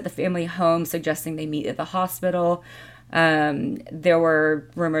Alex at the family home, suggesting they meet at the hospital. There were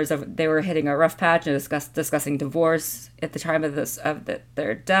rumors of they were hitting a rough patch and discussing divorce at the time of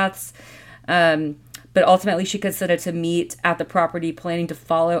their deaths. But ultimately, she consented to meet at the property, planning to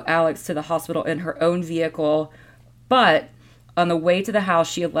follow Alex to the hospital in her own vehicle. But on the way to the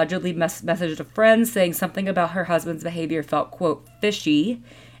house, she allegedly messaged a friend saying something about her husband's behavior felt, quote, fishy.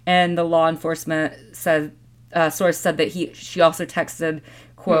 And the law enforcement source said that she also texted,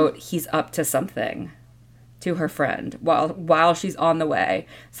 quote, he's up to something, to her friend while she's on the way.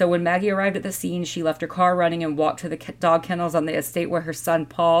 So when Maggie arrived at the scene, she left her car running and walked to the dog kennels on the estate where her son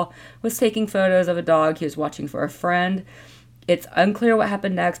Paul was taking photos of a dog he was watching for a friend. It's unclear what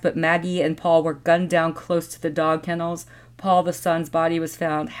happened next, but Maggie and Paul were gunned down close to the dog kennels. Paul, the son's body, was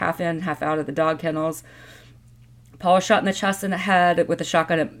found half in, half out of the dog kennels. Paul was shot in the chest and the head with a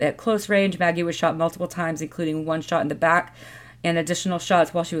shotgun at close range. Maggie was shot multiple times, including one shot in the back and additional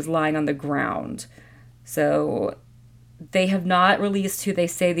shots while she was lying on the ground. So they have not released who they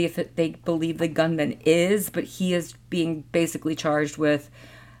say they believe the gunman is, but he is being basically charged with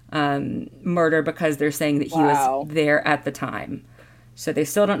murder because they're saying that he was there at the time. So they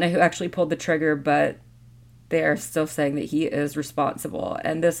still don't know who actually pulled the trigger, but they're still saying that he is responsible.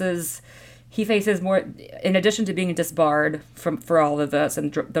 And he faces more, in addition to being disbarred for all of this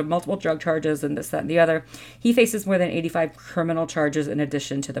and the multiple drug charges and this, that, and the other, he faces more than 85 criminal charges in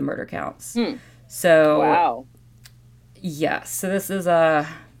addition to the murder counts. So, yes. So this is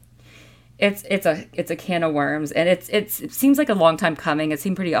it's a can of worms, and it seems like a long time coming. It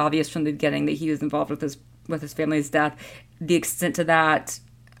seemed pretty obvious from the beginning that he was involved with his family's death. The extent to that,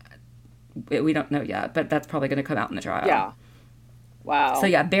 we don't know yet, but that's probably going to come out in the trial. Yeah. Wow. So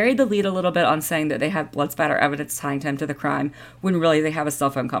yeah, buried the lead a little bit on saying that they have blood spatter evidence tying him to the crime, when really they have a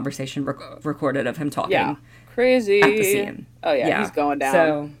cell phone conversation recorded of him talking. Yeah. Crazy. At the scene. Oh yeah, he's going down.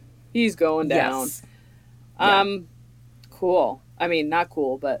 So he's going down. Yes. Cool. I mean, not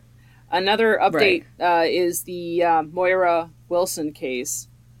cool, but another update is the Moira Wilson case,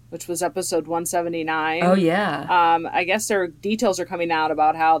 which was episode 179. Oh yeah. I guess their details are coming out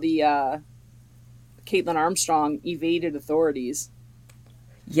about how the Caitlin Armstrong evaded authorities.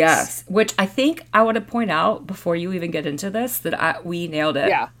 Yes, which I think I want to point out before you even get into this that we nailed it.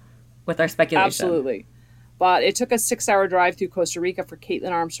 Yeah, with our speculation. Absolutely. But it took a 6-hour drive through Costa Rica for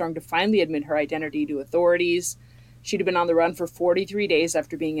Caitlin Armstrong to finally admit her identity to authorities. She'd been on the run for 43 days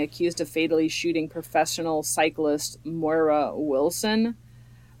after being accused of fatally shooting professional cyclist Moira Wilson.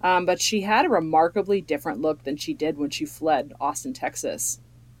 But she had a remarkably different look than she did when she fled Austin, Texas.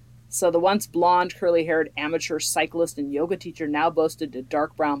 So the once blonde, curly-haired amateur cyclist and yoga teacher now boasted a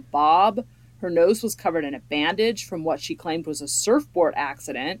dark brown bob. Her nose was covered in a bandage from what she claimed was a surfboard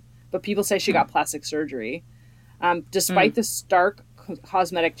accident, but people say she got plastic surgery. Despite the stark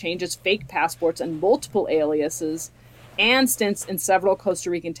cosmetic changes, fake passports, and multiple aliases, and stints in several Costa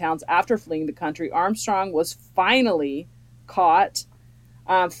Rican towns after fleeing the country, Armstrong was finally caught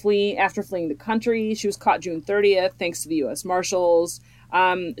after fleeing the country. She was caught June 30th, thanks to the U.S. Marshals.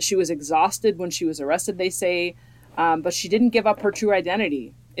 She was exhausted when she was arrested, they say, but she didn't give up her true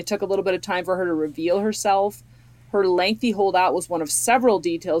identity. It took a little bit of time for her to reveal herself. Her lengthy holdout was one of several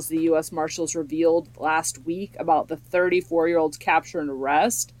details the U.S. Marshals revealed last week about the 34-year-old's capture and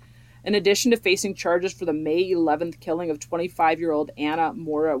arrest. In addition to facing charges for the May 11th killing of 25-year-old Anna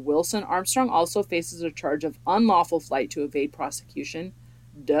Mora Wilson, Armstrong also faces a charge of unlawful flight to evade prosecution.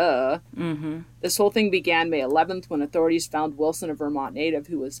 Duh. Mm-hmm. This whole thing began May 11th when authorities found Wilson, a Vermont native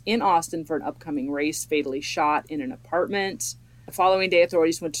who was in Austin for an upcoming race, fatally shot in an apartment. The following day,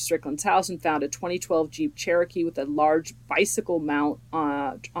 authorities went to Strickland's house and found a 2012 Jeep Cherokee with a large bicycle mount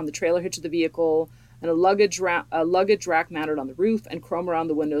on the trailer hitch of the vehicle, and a luggage rack mounted on the roof, and chrome around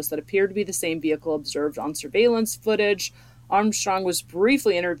the windows that appeared to be the same vehicle observed on surveillance footage. Armstrong was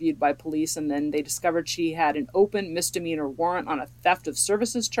briefly interviewed by police, and then they discovered she had an open misdemeanor warrant on a theft of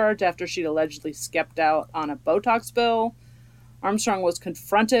services charge after she'd allegedly skipped out on a Botox bill. Armstrong was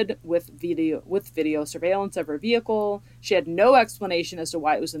confronted with video surveillance of her vehicle. She had no explanation as to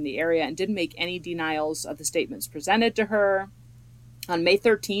why it was in the area and didn't make any denials of the statements presented to her. On May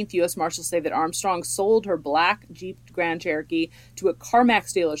 13th, U.S. Marshals say that Armstrong sold her black Jeep Grand Cherokee to a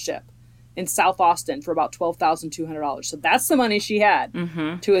CarMax dealership in South Austin for about $12,200. So that's the money she had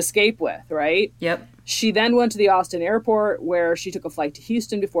to escape with, right? Yep. She then went to the Austin airport, where she took a flight to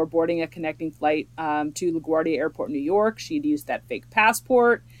Houston before boarding a connecting flight to LaGuardia Airport, New York. She'd used that fake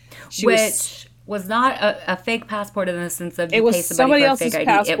passport. Which was not a fake passport in the sense of you pay somebody for a fake ID.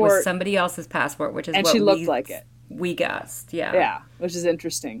 Passport. It was somebody else's passport, which is and what she looked like it. We guessed, yeah. Yeah, which is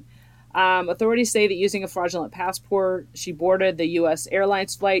interesting. Authorities say that using a fraudulent passport, she boarded the U.S.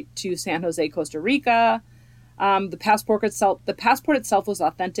 Airlines flight to San Jose, Costa Rica. The passport itself was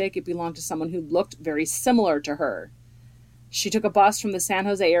authentic. It belonged to someone who looked very similar to her. She took a bus from the San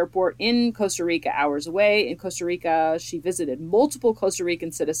Jose airport in Costa Rica, hours away. In Costa Rica, she visited multiple Costa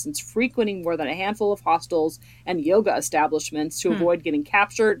Rican citizens, frequenting more than a handful of hostels and yoga establishments to avoid getting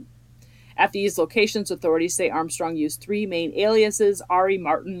captured. At these locations, authorities say Armstrong used three main aliases: Ari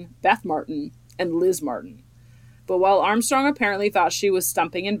Martin, Beth Martin, and Liz Martin. But while Armstrong apparently thought she was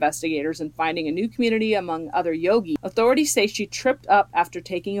stumping investigators and finding a new community among other yogis, authorities say she tripped up after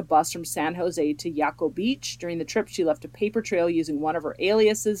taking a bus from San Jose to Yaco Beach. During the trip, she left a paper trail using one of her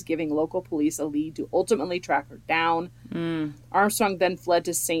aliases, giving local police a lead to ultimately track her down. Armstrong then fled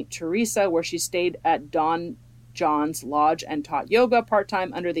to St. Teresa, where she stayed at Don John's Lodge and taught yoga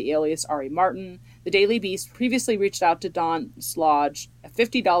part-time under the alias Ari Martin. The Daily Beast previously reached out to Don's Lodge, a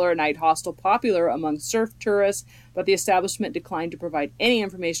 $50 a night hostel popular among surf tourists, but the establishment declined to provide any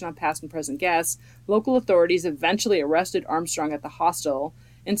information on past and present guests. Local authorities eventually arrested Armstrong at the hostel.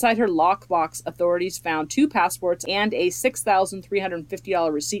 Inside her lockbox, authorities found 2 passports and a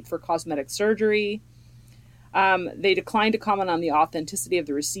 $6,350 receipt for cosmetic surgery. They declined to comment on the authenticity of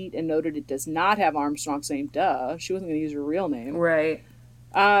the receipt and noted it does not have Armstrong's name. Duh. She wasn't going to use her real name. Right.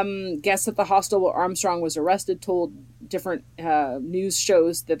 Guests at the hostel where Armstrong was arrested told different news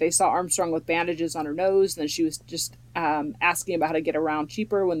shows that they saw Armstrong with bandages on her nose. And then she was just asking about how to get around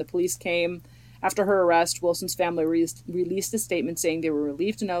cheaper when the police came. After her arrest, Wilson's family released a statement saying they were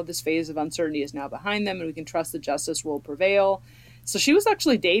relieved to know this phase of uncertainty is now behind them and we can trust that justice will prevail. So she was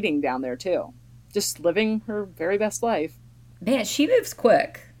actually dating down there, too. Just living her very best life. Man, she moves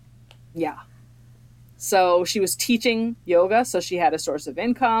quick. Yeah. So she was teaching yoga, so she had a source of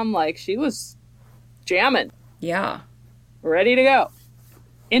income. Like, she was jamming. Yeah. Ready to go.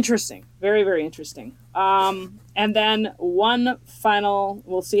 Interesting. Very, very interesting. And then one final,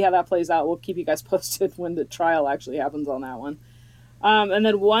 we'll see how that plays out. We'll keep you guys posted when the trial actually happens on that one. And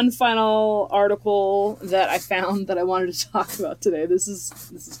then one final article that I found that I wanted to talk about today. This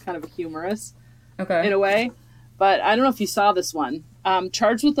is kind of humorous. Okay. In a way. But I don't know if you saw this one.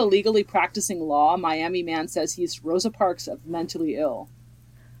 Charged with illegally practicing law, Miami man says he's Rosa Parks of mentally ill.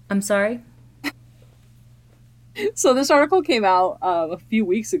 I'm sorry? So this article came out a few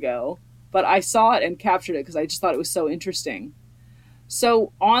weeks ago, but I saw it and captured it because I just thought it was so interesting.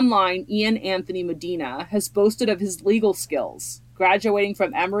 So online, Ian Anthony Medina has boasted of his legal skills, graduating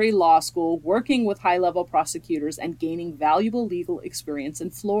from Emory Law School, working with high-level prosecutors, and gaining valuable legal experience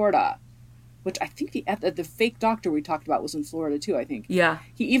in Florida. Which I think the fake doctor we talked about was in Florida too, I think. Yeah.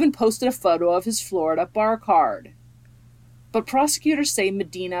 He even posted a photo of his Florida bar card. But prosecutors say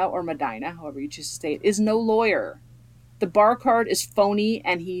Medina, or Medina, however you choose to say it, is no lawyer. The bar card is phony,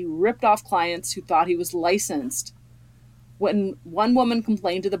 and he ripped off clients who thought he was licensed. When one woman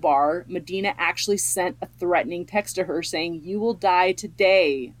complained to the bar, Medina actually sent a threatening text to her saying, "You will die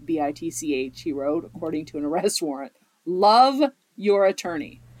today, bitch," he wrote, according to an arrest warrant. "Love your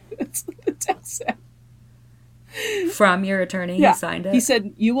attorney." That's what the text said. From your attorney, yeah. He signed it? He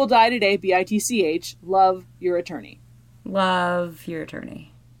said, "You will die today, bitch, love your attorney." Love your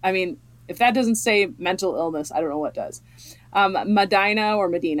attorney. I mean, if that doesn't say mental illness, I don't know what does.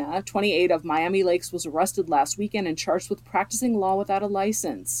 Medina, 28, of Miami Lakes, was arrested last weekend and charged with practicing law without a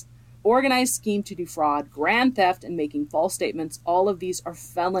license. Organized scheme to defraud, grand theft, and making false statements. All of these are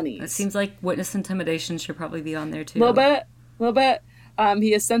felonies. It seems like witness intimidation should probably be on there too. A little bit.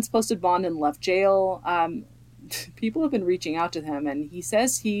 He has since posted bond and left jail. People have been reaching out to him, and he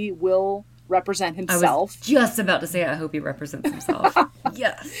says he will represent himself. I was just about to say, I hope he represents himself.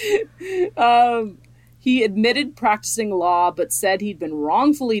 Yes. He admitted practicing law, but said he'd been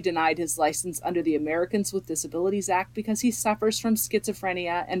wrongfully denied his license under the Americans with Disabilities Act because he suffers from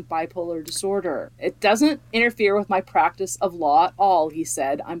schizophrenia and bipolar disorder. "It doesn't interfere with my practice of law at all," he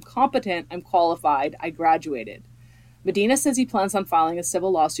said. "I'm competent, I'm qualified, I graduated." Medina says he plans on filing a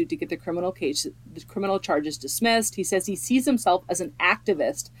civil lawsuit to get the criminal charges dismissed. He says he sees himself as an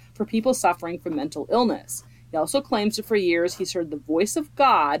activist for people suffering from mental illness. He also claims that for years he's heard the voice of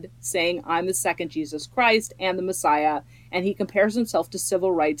God saying, "I'm the second Jesus Christ and the Messiah," and he compares himself to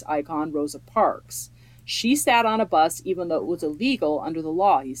civil rights icon Rosa Parks. "She sat on a bus even though it was illegal under the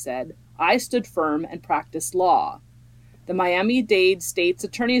law," he said. "I stood firm and practiced law." The Miami-Dade State's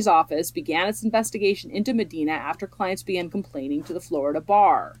Attorney's Office began its investigation into Medina after clients began complaining to the Florida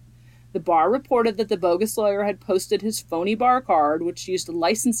bar. The bar reported that the bogus lawyer had posted his phony bar card, which used the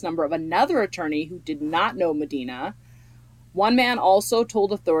license number of another attorney who did not know Medina. One man also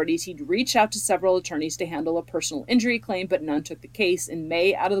told authorities he'd reached out to several attorneys to handle a personal injury claim, but none took the case. In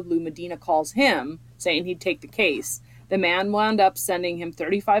May, out of the blue, Medina calls him, saying he'd take the case. The man wound up sending him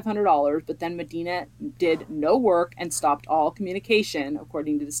 $3,500, but then Medina did no work and stopped all communication,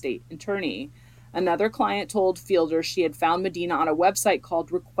 according to the state attorney. Another client told Fielder she had found Medina on a website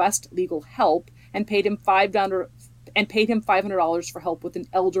called Request Legal Help and paid him $500 for help with an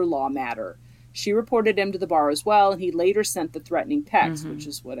elder law matter. She reported him to the bar as well, and he later sent the threatening text, which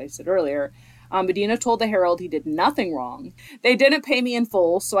is what I said earlier. Medina told the Herald he did nothing wrong. "They didn't pay me in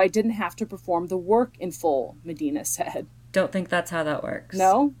full, so I didn't have to perform the work in full," Medina said. Don't think that's how that works.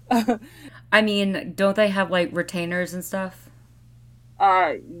 No? I mean, don't they have, like, retainers and stuff?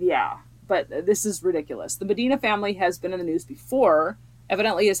 Yeah. But this is ridiculous. The Medina family has been in the news before.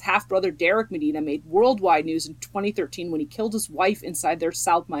 Evidently, his half-brother Derek Medina made worldwide news in 2013 when he killed his wife inside their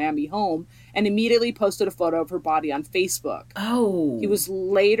South Miami home and immediately posted a photo of her body on Facebook. Oh. He was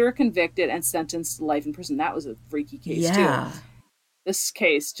later convicted and sentenced to life in prison. That was a freaky case, too. This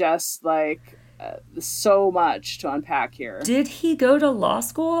case just, like, so much to unpack here. Did he go to law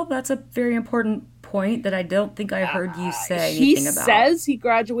school? That's a very important point that I don't think I heard you say anything about. He says he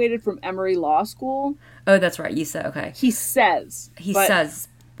graduated from Emory Law School. Oh, that's right. You said, okay. He says. He says,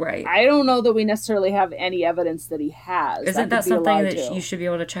 right. I don't know that we necessarily have any evidence that he has. Isn't that something that you should be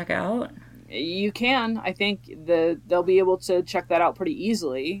able to check out? You can. I think they'll be able to check that out pretty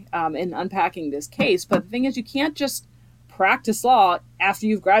easily in unpacking this case. But the thing is, you can't just practice law after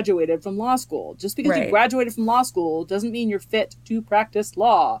you've graduated from law school. Just because you graduated from law school doesn't mean you're fit to practice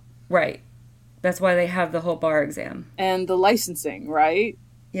law. Right. That's why they have the whole bar exam. And the licensing, right?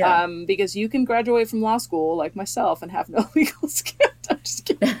 Yeah. Because you can graduate from law school, like myself, and have no legal skills. I'm just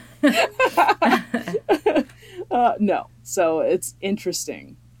kidding. No. So it's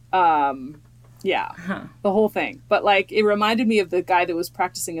interesting. Yeah. Huh. The whole thing. But, like, it reminded me of the guy that was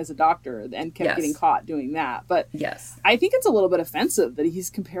practicing as a doctor and kept getting caught doing that. But yes, I think it's a little bit offensive that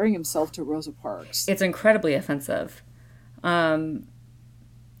he's comparing himself to Rosa Parks. It's incredibly offensive.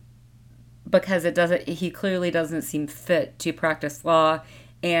 Because he clearly doesn't seem fit to practice law.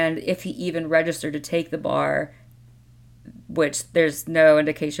 And if he even registered to take the bar, which there's no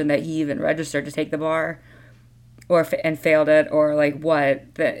indication that he even registered to take the bar and failed it, or like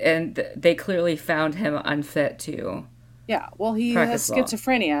what, and they clearly found him unfit to. Yeah, well, he has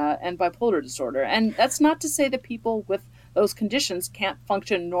schizophrenia and bipolar disorder. And that's not to say that people with those conditions can't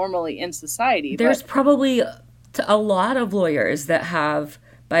function normally in society. There's probably a lot of lawyers that have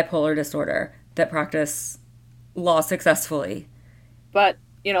bipolar disorder that practice law successfully. But,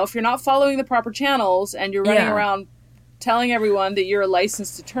 if you're not following the proper channels and you're running around telling everyone that you're a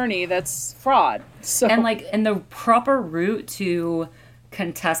licensed attorney, that's fraud. So, and the proper route to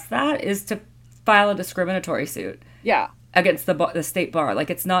contest that is to file a discriminatory suit. Yeah. Against the state bar. Like,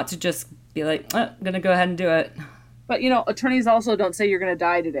 it's not to just be like, I'm going to go ahead and do it. But, attorneys also don't say you're going to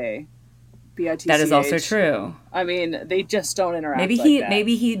die today. BITCH. That is also true. I mean, they just don't interact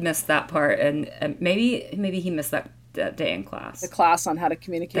Maybe he missed that part, and maybe he missed that day in class. The class on how to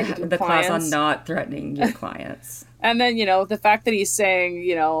communicate with your clients. The class on not threatening your clients. And then, the fact that he's saying,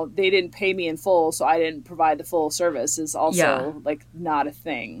 they didn't pay me in full, so I didn't provide the full service is also, not a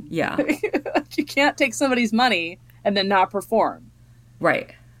thing. Yeah. You can't take somebody's money and then not perform.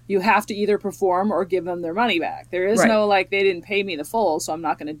 Right. You have to either perform or give them their money back. There is no, they didn't pay me the full, so I'm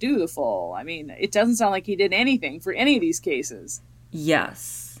not going to do the full. I mean, it doesn't sound like he did anything for any of these cases.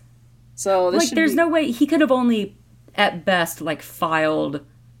 Yes. So this there's no way he could have only, at best, filed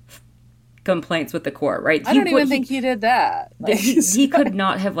complaints with the court, right? I don't even think he did that. He could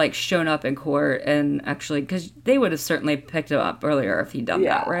not have shown up in court and actually, because they would have certainly picked him up earlier if he'd done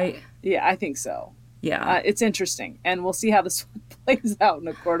that, right? Yeah, I think so. Yeah. It's interesting, and we'll see how this plays out in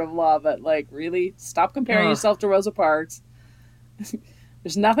a court of law, but really stop comparing yourself to Rosa Parks.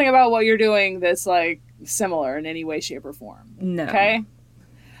 There's nothing about what you're doing that's similar in any way, shape, or form. No. Okay?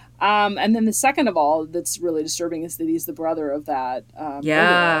 And then the second of all that's really disturbing is that he's the brother of that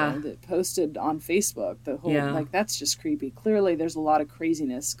that posted on Facebook. The whole that's just creepy. Clearly there's a lot of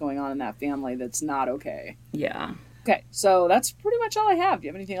craziness going on in that family that's not okay. Yeah. Okay, so that's pretty much all I have. Do you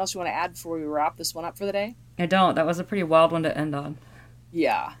have anything else you want to add before we wrap this one up for the day? I don't. That was a pretty wild one to end on.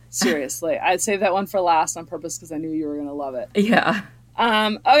 Yeah, seriously. I'd save that one for last on purpose because I knew you were going to love it. Yeah.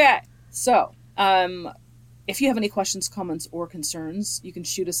 Okay, so if you have any questions, comments, or concerns, you can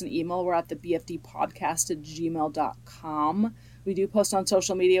shoot us an email. We're at the bfdpodcast@gmail.com. We do post on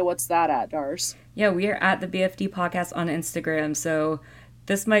social media. What's that at, Dars? Yeah, we are at the BFD Podcast on Instagram, so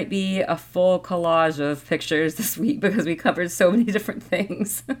this might be a full collage of pictures this week because we covered so many different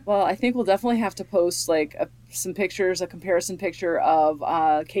things. Well, I think we'll definitely have to post some pictures, a comparison picture of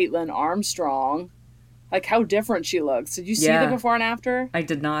Caitlin Armstrong, how different she looks. Did you see the before and after? I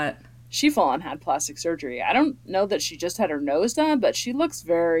did not. She full on had plastic surgery. I don't know that she just had her nose done, but she looks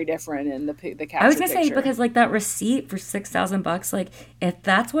very different in the capture I was gonna picture. say because that receipt for $6,000, if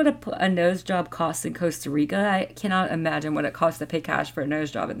that's what a nose job costs in Costa Rica, I cannot imagine what it costs to pay cash for a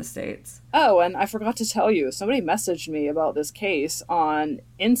nose job in the States. Oh, and I forgot to tell you, somebody messaged me about this case on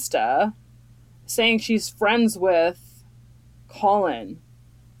Insta, saying she's friends with Colin.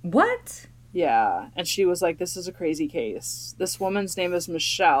 What? Yeah, and she was like, "This is a crazy case." This woman's name is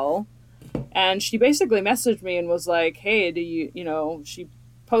Michelle. And she basically messaged me and was like, hey, she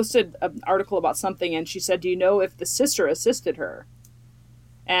posted an article about something and she said, do you know if the sister assisted her?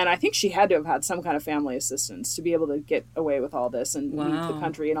 And I think she had to have had some kind of family assistance to be able to get away with all this and leave the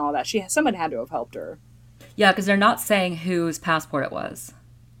country and all that. Someone had to have helped her. Yeah, because they're not saying whose passport it was.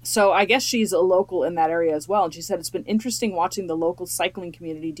 So I guess she's a local in that area as well. And she said it's been interesting watching the local cycling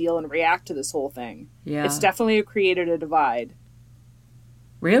community deal and react to this whole thing. Yeah. It's definitely created a divide.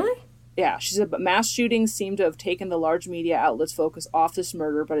 Really? Yeah, she said, but mass shootings seem to have taken the large media outlets' focus off this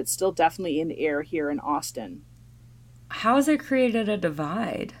murder, but it's still definitely in the air here in Austin. How has it created a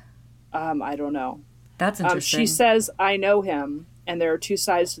divide? I don't know. That's interesting. She says, I know him, and there are two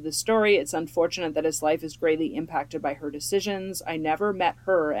sides to the story. It's unfortunate that his life is greatly impacted by her decisions. I never met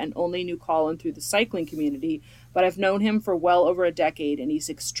her and only knew Colin through the cycling community, but I've known him for well over a decade, and he's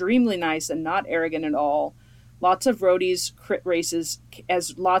extremely nice and not arrogant at all. Lots of roadies, crit races,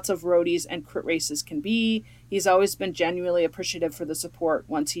 as lots of roadies and crit races can be. He's always been genuinely appreciative for the support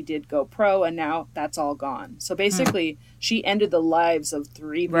once he did go pro, and now that's all gone. So basically, she ended the lives of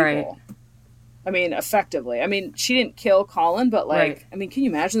 3 people. Right. I mean, effectively. I mean, she didn't kill Colin, but right. I mean, can you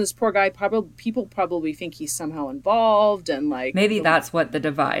imagine this poor guy? People probably think he's somehow involved, and maybe that's what the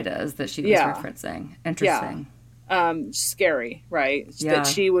divide is that she was referencing. Interesting. Yeah. Scary, right? Yeah. That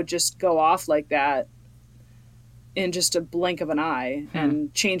she would just go off like that in just a blink of an eye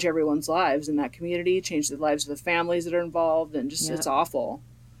and change everyone's lives in that community, change the lives of the families that are involved, and just it's awful.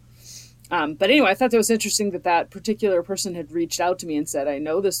 But anyway, I thought that was interesting that particular person had reached out to me and said, I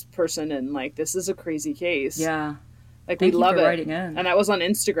know this person, and this is a crazy case. Yeah. We love it. Writing in. And that was on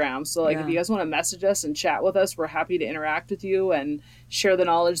Instagram. So if you guys want to message us and chat with us, we're happy to interact with you and share the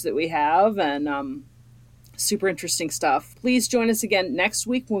knowledge that we have. And super interesting stuff. Please join us again next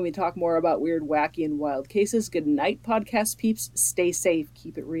week when we talk more about weird, wacky, and wild cases. Good night, podcast peeps. Stay safe,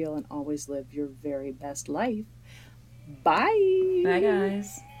 keep it real, and always live your very best life. Bye. Bye,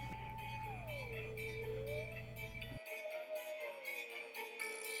 guys.